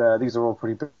of these are all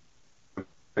pretty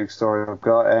big stories I've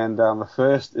got, and the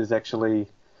first is actually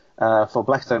for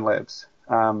Blackstone Labs.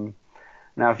 Now,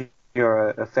 if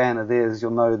you're a fan of theirs,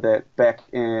 you'll know that back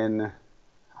in, I'm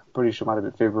pretty sure it might have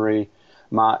been February,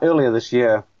 earlier this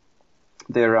year,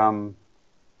 there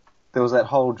was that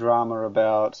whole drama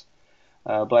about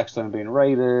Blackstone being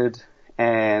raided,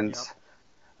 and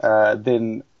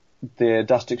then their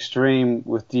Dust Extreme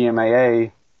with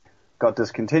DMAA got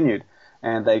discontinued,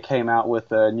 and they came out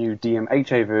with a new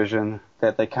DMHA version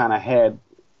that they kind of had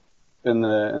in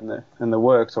the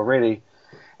works already,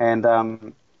 and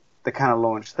they kind of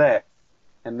launched that,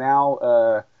 and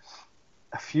now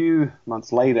a few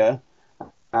months later,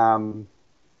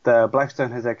 the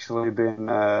Blackstone has actually been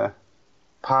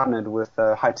partnered with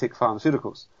High Tech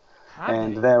Pharmaceuticals.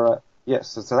 And they're a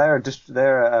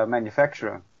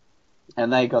manufacturer,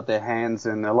 and they got their hands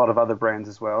in a lot of other brands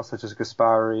as well, such as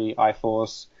Gaspari,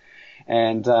 iForce,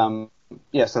 and so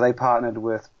they partnered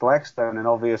with Blackstone, and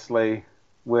obviously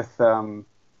with the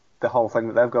whole thing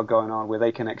that they've got going on, where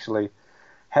they can actually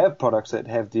have products that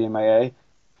have DMAA.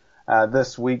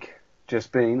 This week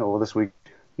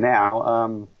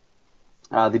now,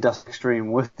 the Dust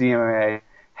Extreme with DMAA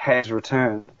has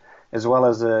returned, as well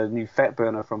as a new fat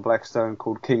burner from Blackstone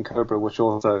called King Cobra, which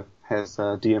also has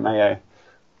DMAA.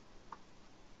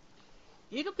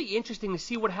 It'll be interesting to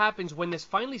see what happens when this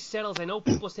finally settles. I know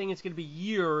people are saying it's going to be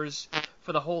years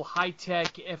for the whole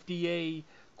high-tech FDA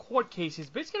court cases.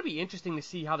 But it's going to be interesting to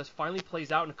see how this finally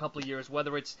plays out in a couple of years,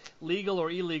 whether it's legal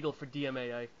or illegal for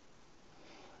DMAA.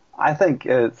 I think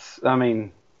it's a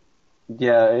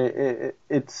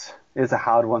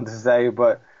hard one to say,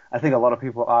 but I think a lot of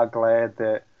people are glad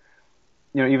that,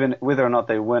 even whether or not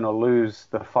they win or lose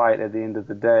the fight at the end of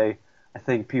the day, I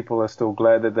think people are still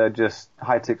glad that they're just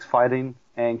high-tech's fighting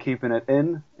and keeping it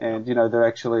in, and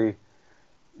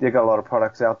they've got a lot of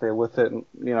products out there with it. And,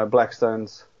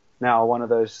 Blackstone's now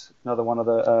another one of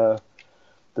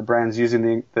the brands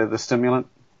using the stimulant.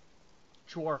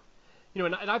 Sure.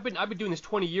 And I've been doing this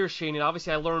 20 years, Shane, and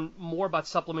obviously I learn more about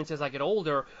supplements as I get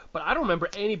older, but I don't remember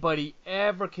anybody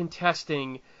ever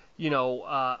contesting,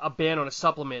 a ban on a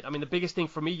supplement. I mean, the biggest thing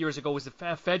for me years ago was the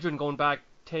ephedrine going back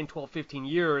 10, 12, 15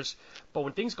 years, but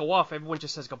when things go off, everyone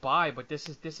just says goodbye, but this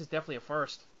is definitely a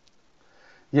first.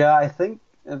 Yeah, I think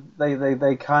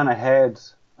they kind of had,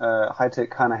 high-tech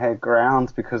kind of had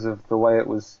ground because of the way it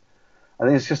was. I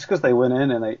think it's just because they went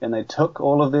in and they took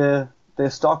all of their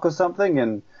stock or something,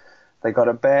 and they got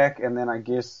it back, and then I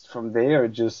guess from there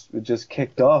it just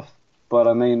kicked off. But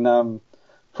I mean,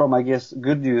 from I guess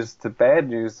good news to bad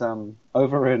news,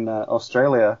 over in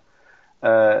Australia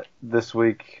this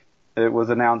week, it was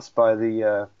announced by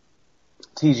the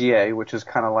TGA, which is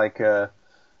kind of like the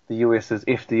US's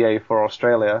FDA for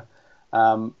Australia.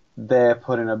 They're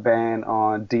putting a ban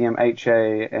on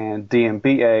DMHA and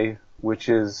DMBA, which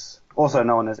is also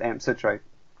known as amp citrate.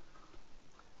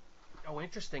 Oh,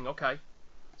 interesting. Okay.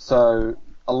 So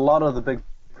a lot of the big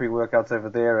pre-workouts over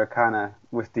there are kind of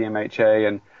with DMHA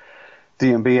and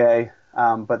DMBA,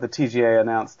 but the TGA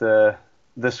announced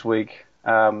this week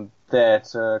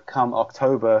that come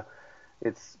October,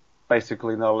 it's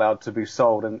basically not allowed to be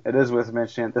sold. And it is worth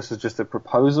mentioning this is just a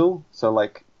proposal, so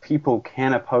like people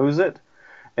can oppose it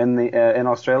in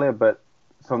Australia, but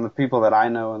from the people that I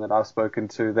know and that I've spoken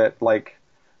to,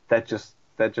 that just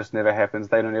never happens.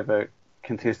 They don't ever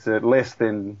contest it less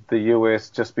than the US,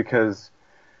 just because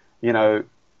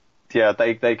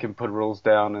they can put rules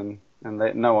down and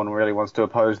no one really wants to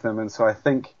oppose them. And so I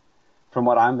think, from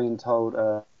what I'm being told,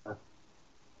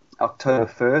 October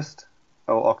 1st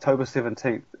or October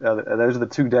 17th, those are the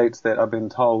two dates that I've been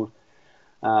told.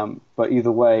 But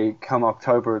either way, come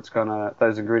October,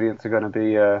 those ingredients are gonna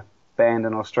be banned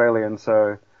in Australia. And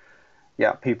so,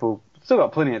 yeah, people still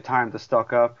got plenty of time to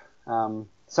stock up.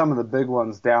 Some of the big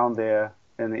ones down there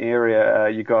in the area,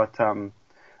 you got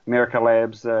America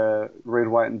Labs, Red,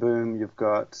 White, and Boom. You've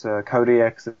got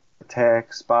Kodiak's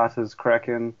Attack, Sparta's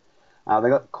Kraken. They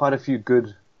got quite a few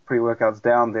good pre-workouts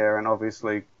down there, and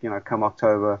obviously, come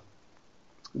October,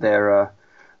 they're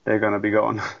going to be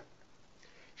gone.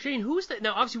 Shane,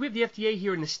 now obviously we have the FDA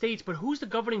here in the States, but who's the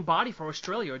governing body for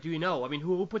Australia? Or do you know? I mean,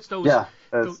 who puts those? Yeah,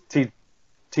 it's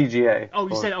TGA. Oh,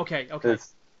 you said okay.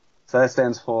 So that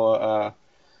stands for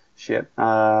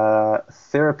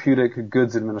Therapeutic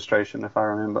Goods Administration, if I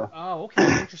remember. Oh,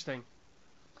 okay, interesting.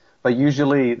 But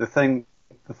usually the thing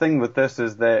with this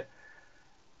is that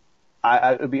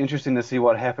it'd be interesting to see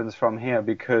what happens from here,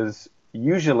 because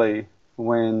usually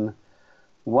when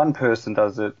one person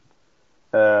does it,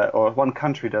 or one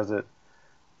country does it,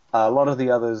 a lot of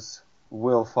the others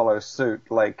will follow suit.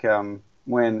 Like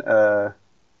when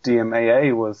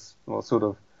DMAA was, well, sort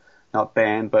of not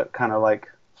banned, but kind of like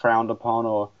frowned upon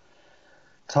or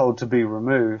told to be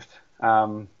removed.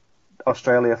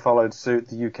 Australia followed suit,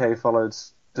 the UK followed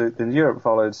suit, then Europe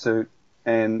followed suit,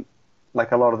 and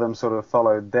like a lot of them sort of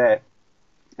followed that.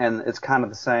 And it's kind of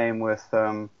the same with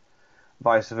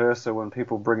vice versa, when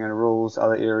people bring in rules,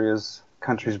 other areas,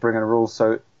 countries bring in rules.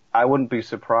 So I wouldn't be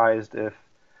surprised if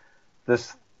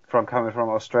this, coming from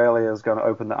Australia, is going to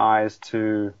open the eyes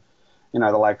to, the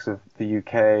likes of the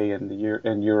UK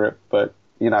and Europe. But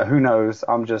who knows?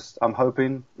 I'm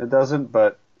hoping it doesn't,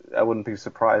 but I wouldn't be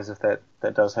surprised if that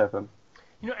does happen.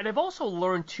 And I've also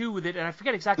learned too that, and I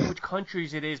forget exactly which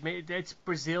countries it is, maybe it's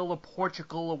Brazil or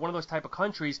Portugal or one of those type of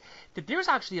countries, that there's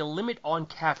actually a limit on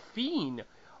caffeine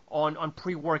on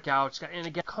pre-workouts. And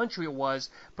again, country it was,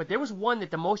 but there was one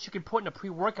that the most you could put in a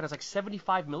pre-workout is like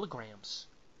 75 milligrams.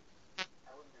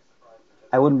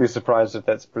 I wouldn't be surprised if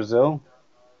that's Brazil.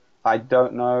 I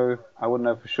don't know. I wouldn't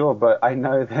know for sure, but I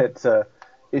know that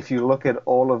if you look at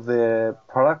all of their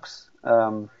products,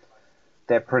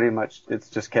 they're pretty much, it's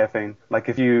just caffeine. Like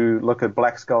if you look at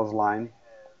Black Skull's line,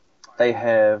 they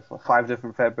have 5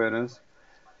 different fat burners,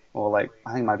 or like,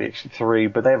 I think it might be actually 3,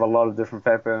 but they have a lot of different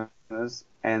fat burners,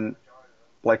 and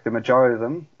like the majority of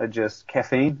them are just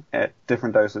caffeine at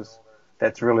different doses.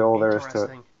 That's really all there is to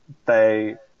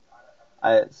it.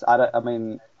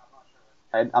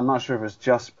 I'm not sure if it's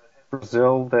just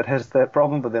Brazil that has that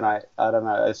problem, but then I don't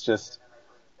know. It's just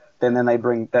then they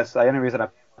bring. That's the only reason I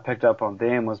picked up on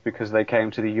them was because they came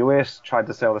to the US, tried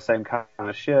to sell the same kind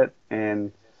of shit,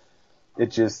 and it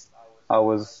just I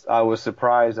was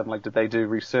surprised. I'm like, did they do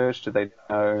research? Did they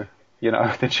know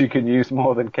that you can use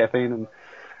more than caffeine?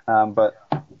 And but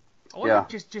yeah,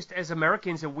 just as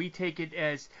Americans, and we take it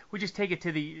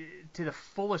to the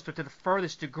fullest or to the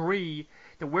furthest degree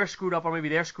that we're screwed up, or maybe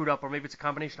they're screwed up, or maybe it's a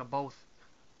combination of both.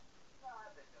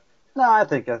 No, I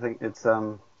think it's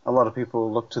a lot of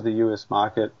people look to the US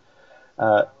market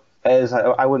as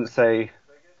I wouldn't say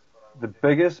the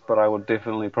biggest, but I would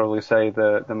definitely probably say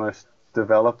the most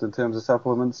developed in terms of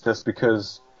supplements, just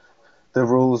because the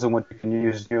rules in which you can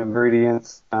use new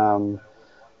ingredients, and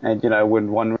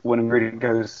when one ingredient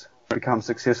becomes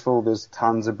successful, there's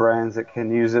tons of brands that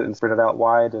can use it and spread it out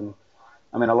wide. And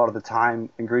I mean, a lot of the time,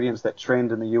 ingredients that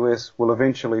trend in the US will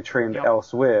eventually trend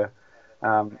elsewhere,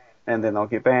 and then they'll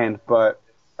get banned. But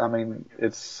I mean,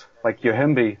 it's like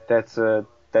Yohimbe,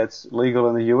 that's legal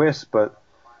in the US, but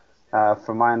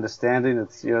from my understanding,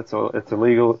 it's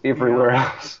illegal everywhere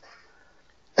else.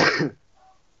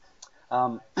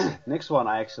 Next one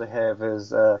I actually have is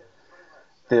the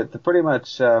pretty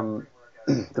much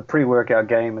the pre-workout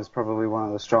game is probably one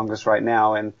of the strongest right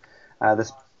now, and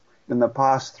this in the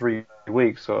past 3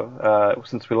 weeks or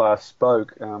since we last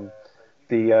spoke,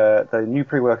 the new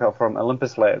pre-workout from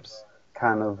Olympus Labs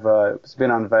kind of it's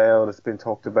been unveiled, it's been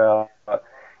talked about,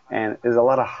 and there's a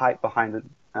lot of hype behind it.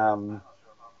 I'm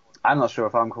not sure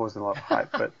if I'm causing a lot of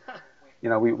hype, but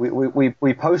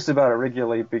we post about it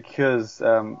regularly because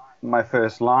my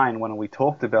first line when we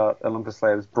talked about Olympus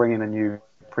Labs bringing a new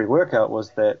pre-workout was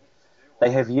that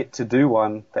they have yet to do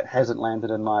one that hasn't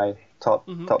landed in my top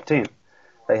 10.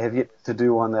 They have yet to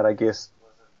do one that I guess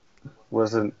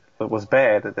was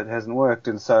bad, that hasn't worked,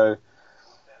 and so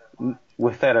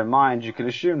with that in mind, you can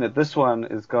assume that this one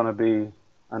is going to be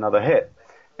another hit.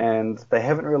 And they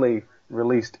haven't really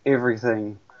released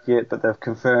everything yet, but they've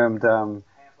confirmed a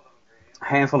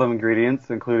handful of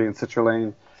ingredients, including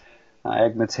citrulline,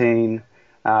 agmatine,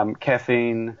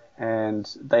 caffeine, and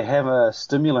they have a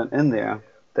stimulant in there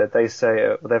that they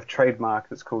say they've trademarked.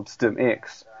 It's called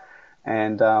StimX,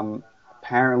 and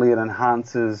apparently it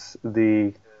enhances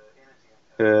the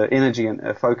energy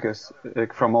and focus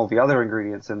from all the other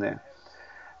ingredients in there.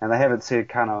 And they haven't said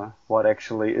kind of what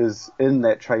actually is in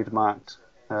that trademarked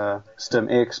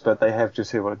StimX, but they have just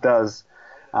said what it does.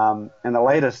 And the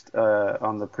latest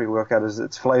on the pre-workout is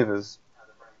its flavors.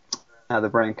 The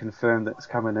brand confirmed that it's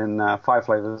coming in 5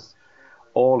 flavors,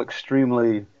 all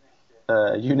extremely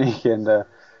unique and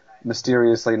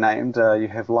mysteriously named. You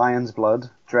have Lion's Blood,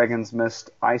 Dragon's Mist,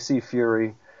 Icy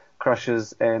Fury,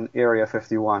 Crushes, and Area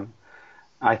 51.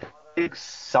 I think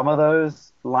some of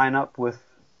those line up with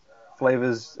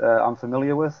flavors I'm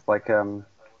familiar with, like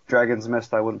Dragon's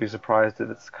Mist. I wouldn't be surprised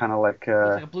if it's kind of like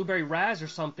a blueberry raz or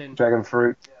something. Dragon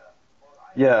fruit.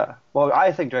 Yeah. Well,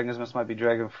 I think Dragon's Mist might be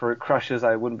dragon fruit. Crushes,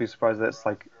 I wouldn't be surprised if that's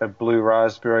like a blue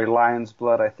raspberry. Lion's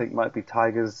Blood, I think might be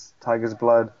tiger's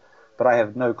blood. But I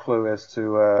have no clue as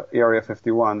to Area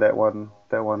 51. That one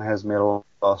has me at a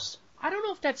loss. I don't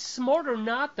know if that's smart or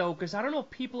not, though, because I don't know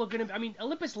if people are going to... I mean,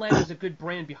 Olympus Labs is a good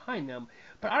brand behind them,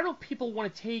 but I don't know if people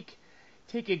want to take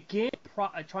a gamble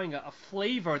trying a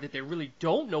flavor that they really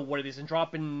don't know what it is and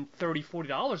dropping $30,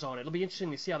 $40 on it. It'll be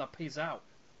interesting to see how that pays out.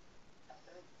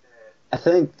 I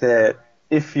think that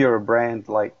if you're a brand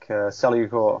like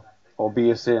Cellucor or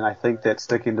BSN, I think that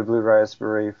sticking to blue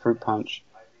raspberry fruit punch,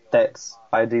 that's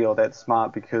ideal, that's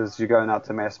smart because you're going out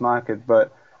to mass market.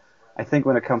 But I think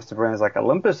when it comes to brands like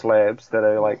Olympus Labs that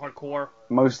are like hardcore,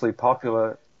 mostly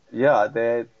popular, yeah,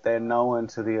 they're known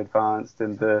to the advanced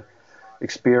and the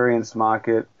experienced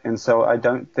market, and so I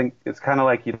don't think it's kind of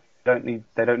like they don't need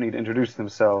to introduce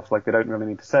themselves, like they don't really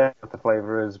need to say what the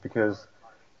flavor is, because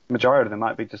the majority of them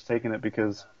might be just taking it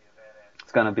because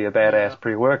it's going to be a badass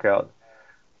pre-workout,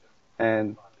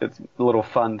 and it's a little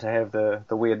fun to have the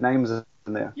weird names in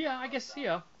there. Yeah, I guess,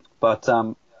 yeah. But I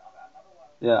mean,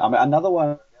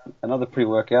 another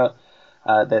pre-workout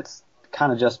that's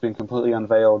kind of just been completely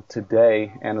unveiled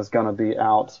today and is going to be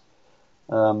out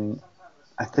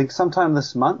I think sometime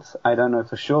this month. I don't know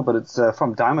for sure, but it's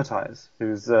from Dymatize,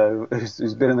 who's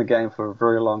been in the game for a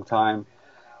very long time.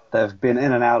 They've been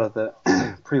in and out of the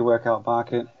pre-workout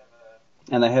market,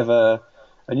 and they have a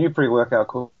new pre-workout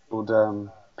called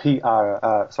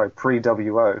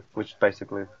Pre-WO, which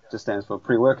basically just stands for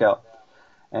pre-workout,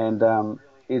 and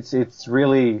it's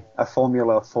really a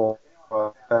formula for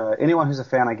anyone who's a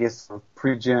fan, I guess, of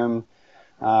pre-gym,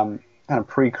 kind of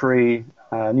pre-Cree,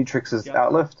 Nutrix's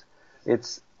Outlift.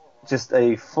 It's just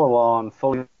a full-on,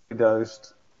 fully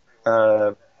dosed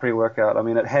pre-workout. I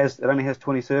mean, it only has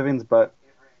 20 servings, but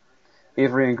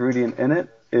every ingredient in it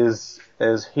is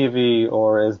as heavy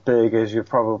or as big as you've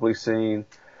probably seen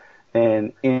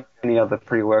in any other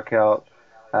pre-workout.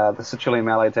 The citrulline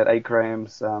malate's at 8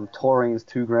 grams, taurine's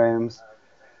 2 grams,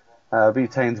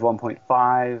 butane's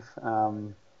 1.5,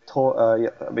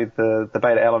 the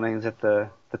beta-alanine's at the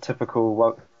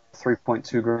typical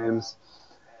 3.2 grams,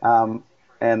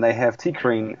 and they have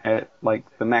T-crine at like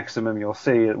the maximum you'll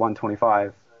see at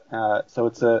 125. So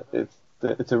it's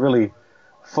a really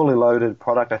fully loaded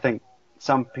product. I think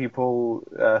some people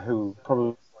who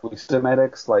probably STEM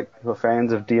addicts, like who are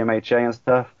fans of DMHA and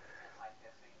stuff,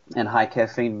 and high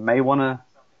caffeine may want to,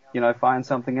 find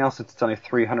something else. It only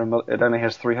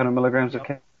has 300 milligrams of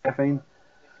caffeine.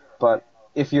 But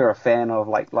if you're a fan of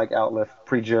like Outlift,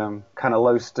 pre-gym, kind of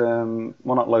low stim,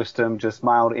 well not low stim, just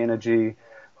mild energy,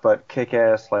 but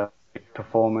kick-ass like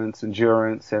performance,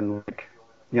 endurance, and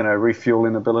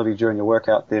refueling ability during your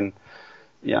workout, then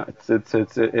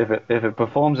if it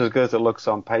performs as good as it looks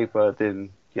on paper,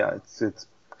 then it's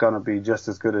gonna be just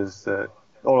as good as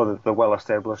all of the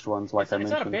well-established ones, like I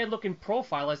mentioned. It's not a bad-looking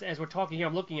profile, as we're talking here.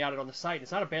 I'm looking at it on the site.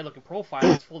 It's not a bad-looking profile.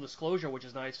 It's full disclosure, which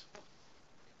is nice.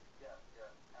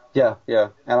 Yeah. And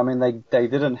I mean, they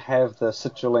didn't have the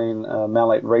citrulline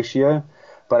malate ratio,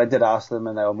 but I did ask them,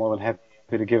 and they were more than happy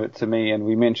to give it to me. And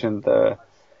we mentioned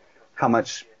how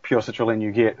much pure citrulline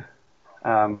you get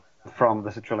from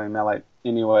the citrulline malate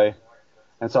anyway.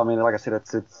 And so, I mean, like I said,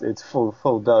 it's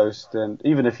full dosed. And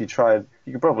even if you tried,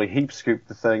 you could probably heap scoop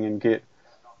the thing and get,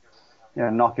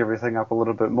 knock everything up a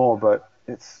little bit more. But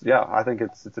I think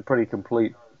it's a pretty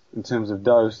complete in terms of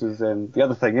doses. And the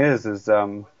other thing is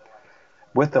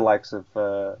with the likes of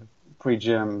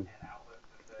pre-gym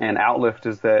and Outlift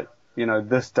is that,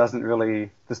 this didn't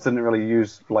really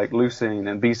use like leucine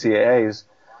and BCAAs,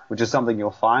 which is something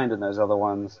you'll find in those other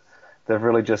ones. They've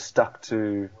really just stuck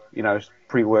to,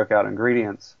 pre-workout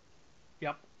ingredients.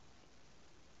 Yep.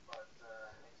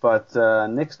 But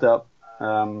next up,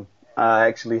 I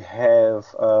actually have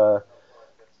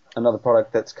another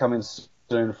product that's coming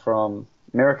soon from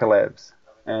Miracle Labs.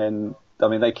 And, I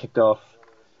mean, they kicked off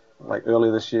like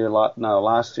earlier this year,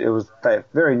 last year. It was a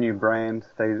very new brand.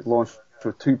 They launched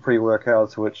with 2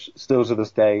 pre-workouts, which still to this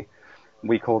day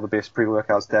we call the best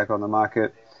pre-workout stack on the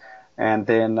market. And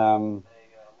then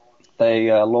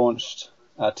they launched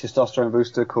a testosterone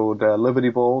booster called Liberty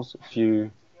Balls a few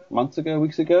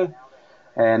weeks ago.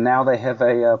 And now they have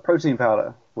a protein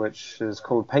powder, which is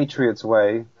called Patriot's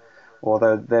Way,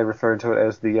 although they're referring to it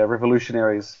as the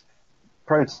Revolutionaries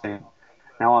protein.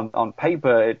 Now on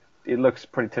paper, it looks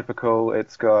pretty typical.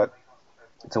 It's a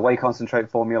whey concentrate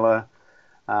formula.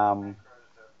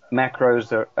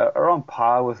 Macros are on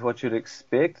par with what you'd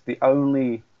expect. The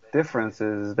only difference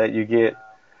is that you get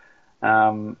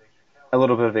a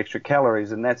little bit of extra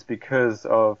calories, and that's because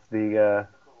of the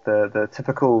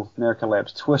typical Miracle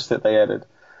Labs twist that they added.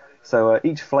 So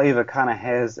each flavor kind of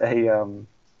has a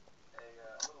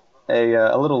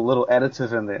little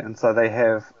additive in there, and so they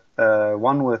have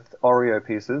one with Oreo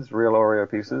pieces, real Oreo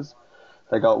pieces.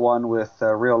 They got one with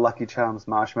real Lucky Charms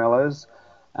marshmallows,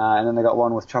 and then they got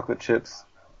one with chocolate chips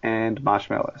and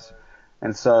marshmallows.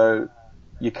 And so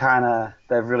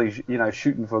they're really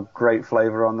shooting for great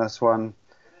flavor on this one,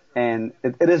 and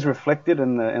it is reflected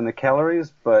in the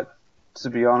calories, but to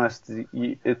be honest,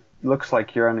 it looks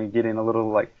like you're only getting a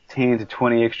little like 10 to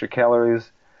 20 extra calories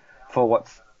for what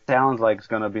sounds like it's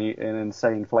going to be an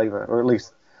insane flavor, or at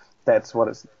least that's what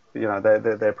it's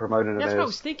they're promoting it as. That's what I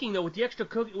was thinking though, with the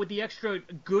extra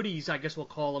goodies, I guess we'll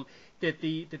call them, that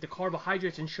the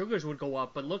carbohydrates and sugars would go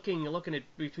up. But looking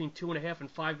at between 2.5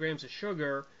 and 5 grams of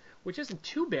sugar, which isn't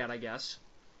too bad, I guess.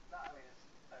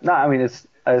 No, I mean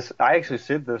I actually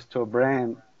said this to a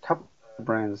couple of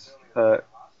brands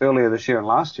earlier this year and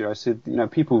last year. I said,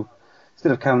 people,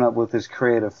 instead of coming up with these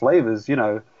creative flavors,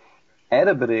 add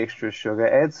a bit of extra sugar,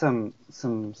 add some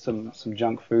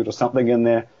junk food or something in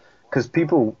there, because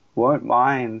people won't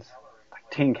mind like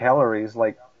 10 calories.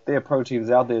 Like, there are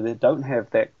proteins out there that don't have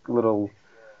that little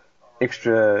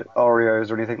extra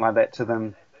Oreos or anything like that to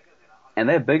them, and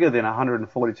they're bigger than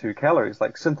 142 calories.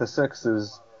 Like Syntha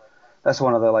 6 that's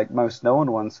one of the like most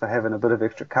known ones for having a bit of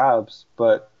extra carbs,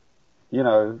 but they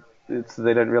don't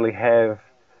really have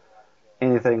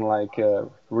anything like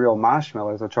real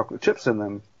marshmallows or chocolate chips in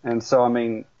them. And so, I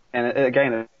mean, and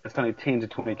again, it's only 10 to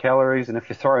 20 calories, and if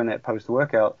you throw in that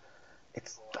post-workout,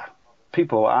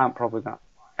 people aren't probably going to,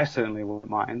 I certainly wouldn't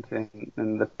mind,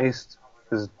 and the taste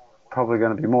is probably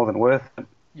going to be more than worth it.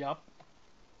 Yep.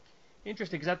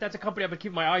 Interesting, because that's a company I've been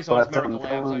keeping my eyes on, is Miracle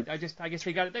Labs. I guess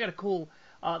they got a cool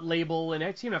label, and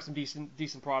they seem to have some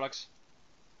decent products.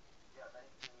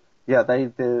 yeah, they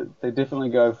definitely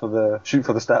go for the shoot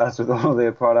for the stars with all of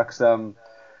their products. And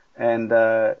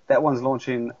that one's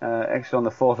launching actually on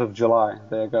the 4th of July.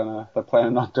 They're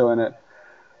planning on doing it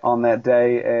on that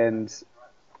day. And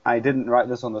I didn't write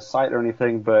this on the site or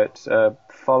anything, but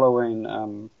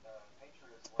following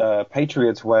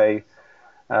Patriots Way,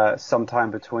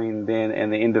 sometime between then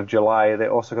and the end of July,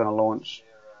 they're also going to launch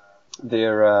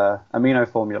their amino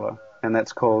formula, and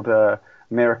that's called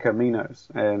America Aminos.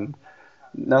 And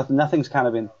nothing's kind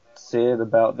of been said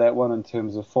about that one in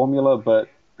terms of formula, but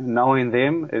knowing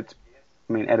them,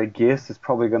 at a guess, it's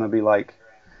probably going to be like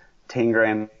 10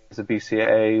 grams of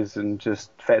BCAAs and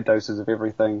just fat doses of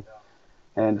everything.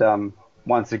 And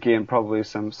once again, probably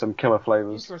some killer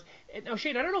flavors. Now,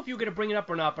 Shane, I don't know if you're going to bring it up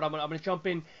or not, but I'm going to jump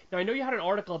in. Now, I know you had an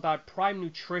article about Prime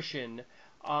Nutrition,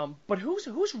 but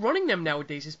who's running them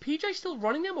nowadays? Is PJ still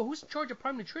running them, or who's in charge of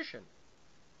Prime Nutrition?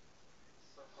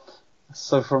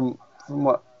 So from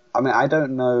what I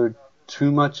don't know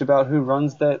too much about who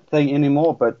runs that thing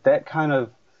anymore, but that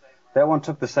one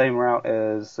took the same route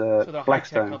as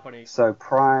Blackstone. So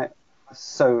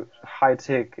High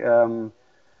Tech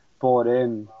bought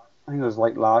in, I think it was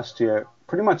late last year,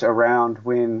 pretty much around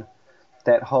when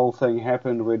that whole thing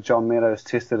happened where John Meadows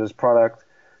tested his product.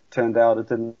 Turned out it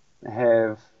didn't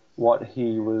have what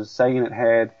he was saying it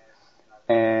had,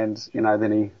 and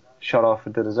then he shot off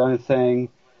and did his own thing.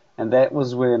 And that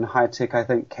was when High Tech, I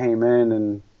think, came in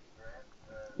and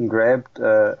grabbed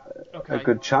a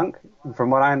good chunk. From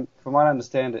what I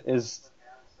understand, it is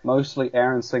mostly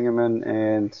Aaron Singerman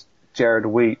and Jared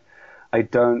Wheat.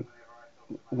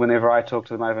 Whenever I talk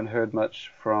to them, I haven't heard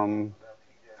much from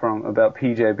about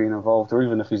PJ being involved, or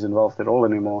even if he's involved at all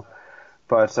anymore.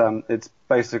 But it's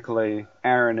basically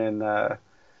Aaron and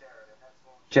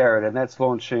Jared, and that's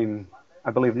launching, I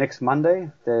believe, next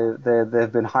Monday. They've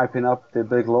been hyping up their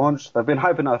big launch. They've been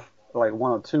hyping up like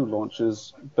one or two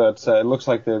launches, but it looks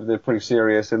like they're pretty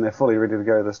serious and they're fully ready to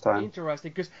go this time.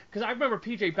 Interesting, because I remember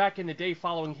PJ back in the day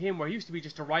following him, where he used to be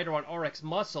just a writer on RX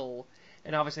Muscle,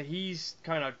 and obviously he's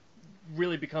kind of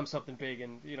really become something big,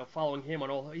 and following him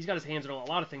on he's got his hands on a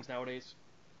lot of things nowadays.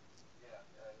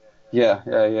 Yeah.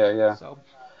 So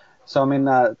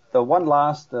the one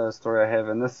last story I have,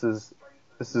 and this is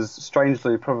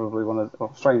strangely probably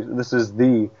this is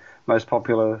the most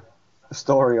popular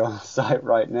story on the site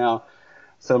right now.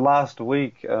 So late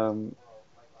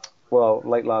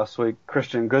last week,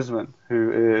 Christian Guzman,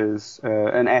 who is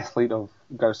an athlete of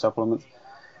Go Supplements,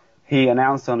 he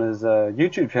announced on his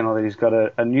YouTube channel that he's got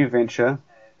a new venture.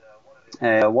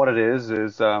 What it is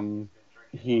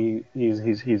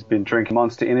he's been drinking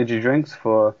Monster energy drinks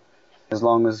for as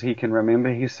long as he can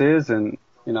remember, he says, and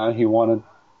he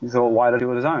thought, why not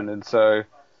do it his own? And so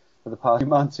for the past few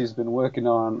months, he's been working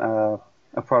on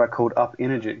a product called Up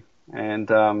Energy,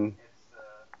 and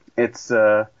it's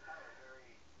kind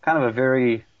of a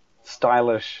very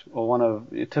stylish, or one of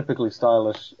typically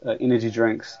stylish energy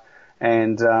drinks.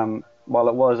 And while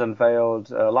it was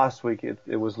unveiled last week,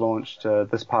 it was launched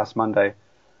this past Monday.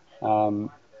 And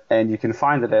you can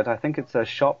find it at, I think it's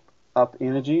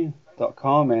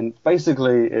shopupenergy.com, and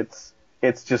basically it's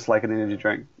just like an energy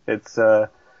drink. It's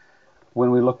when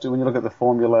you look at the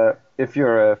formula, if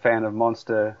you're a fan of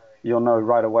Monster, you'll know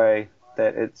right away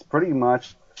that it's pretty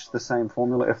much the same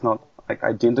formula, if not like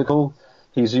identical.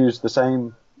 He's used the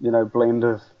same blend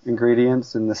of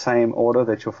ingredients in the same order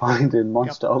that you'll find in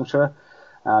Monster Ultra.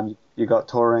 You got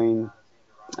taurine,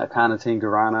 carnitine,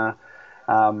 guarana.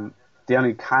 The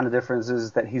only kind of difference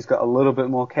is that he's got a little bit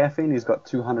more caffeine. He's got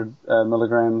 200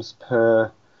 milligrams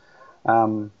per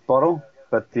bottle.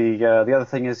 But the other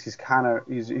thing is he's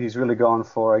really gone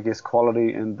for, I guess,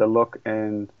 quality and the look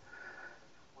and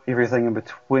everything in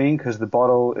between, because the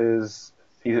bottle is,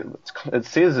 it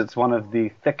says it's one of the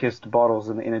thickest bottles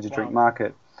in the energy drink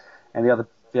market. And the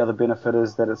other benefit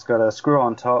is that it's got a screw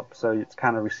on top, so it's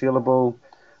kind of resealable.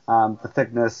 The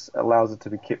thickness allows it to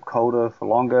be kept colder for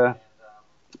longer.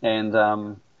 And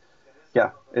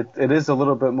it is a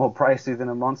little bit more pricey than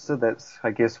a Monster. That's,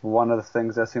 I guess, one of the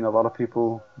things I've seen a lot of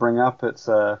people bring up. It's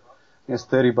 $30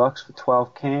 for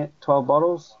 12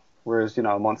 bottles, whereas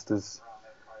a Monster's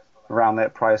around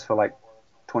that price for like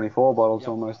 24 bottles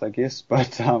almost, I guess.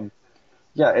 But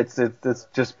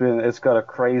it's got a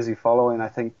crazy following, I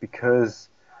think, because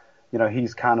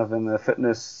he's kind of in the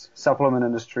fitness supplement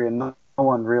industry, and no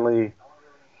one really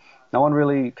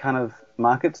kind of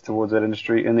markets towards that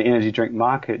industry. In the energy drink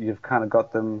market, you've kind of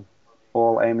got them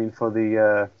all aiming for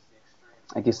the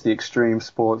the extreme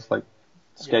sports like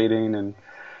skating and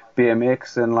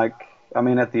BMX, and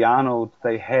at the Arnold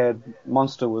they had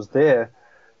Monster was there,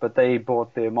 but they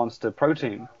bought their Monster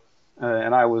protein,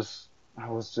 and I was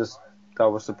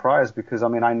were surprised, because I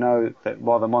mean, I know that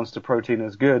while the Monster protein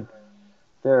is good,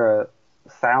 there are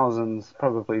thousands,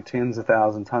 probably tens of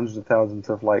thousands, hundreds of thousands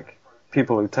of like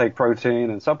people who take protein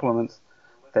and supplements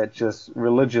that just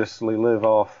religiously live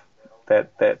off that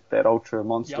Ultra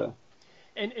Monster.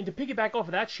 Yep. And to piggyback off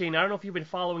of that, Shane, I don't know if you've been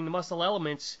following the Muscle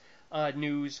Elements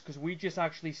news, because we just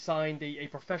actually signed a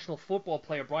professional football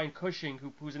player, Brian Cushing,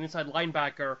 who's an inside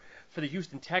linebacker for the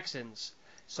Houston Texans.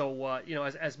 So,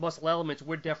 as Muscle Elements,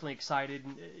 we're definitely excited.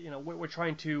 And, we're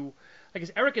trying to, I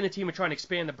guess Eric and the team are trying to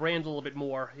expand the brand a little bit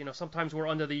more. Sometimes we're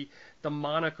under the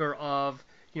moniker of,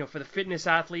 for the fitness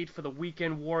athlete, for the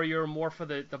weekend warrior, more for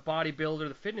the bodybuilder,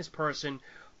 the fitness person.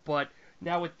 But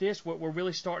now with this, we're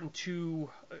really starting to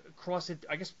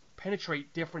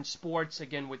penetrate different sports.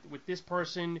 Again, with this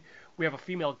person, we have a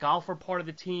female golfer part of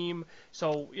the team.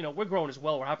 So, we're growing as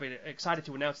well. We're excited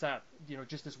to announce that,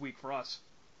 just this week for us.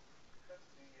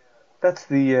 That's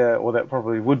that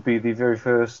probably would be the very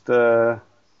first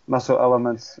Muscle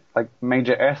Elements like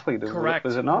major athlete. Correct.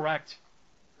 Is it not? Correct.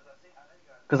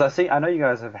 Because I know you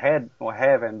guys have had or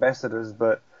have ambassadors,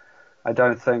 but I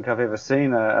don't think I've ever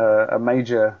seen a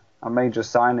major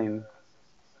signing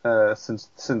since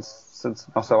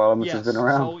Muscle Elements has been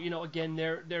around. So again,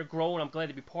 they're growing. I'm glad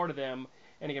to be part of them.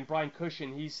 And again, Brian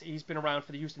Cushing, he's been around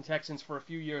for the Houston Texans for a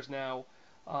few years now.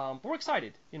 But we're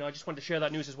excited. I just wanted to share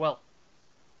that news as well.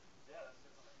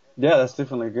 Yeah, that's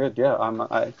definitely good. Yeah,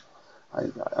 I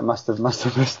must have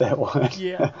missed that one.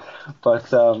 Yeah.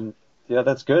 But yeah,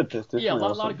 that's good. That's definitely a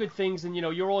awesome. lot of good things, and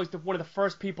you're always one of the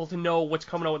first people to know what's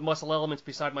coming out with Muscle Elements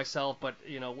beside myself. But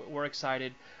we're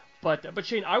excited. But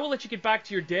Shane, I will let you get back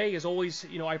to your day. As always,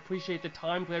 I appreciate the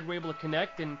time. Glad we're able to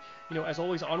connect, and as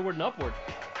always, onward and upward.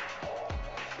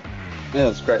 Yeah,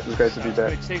 it's great. It's great to be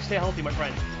back. Good. Stay healthy, my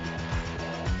friend.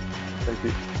 Thank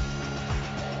you.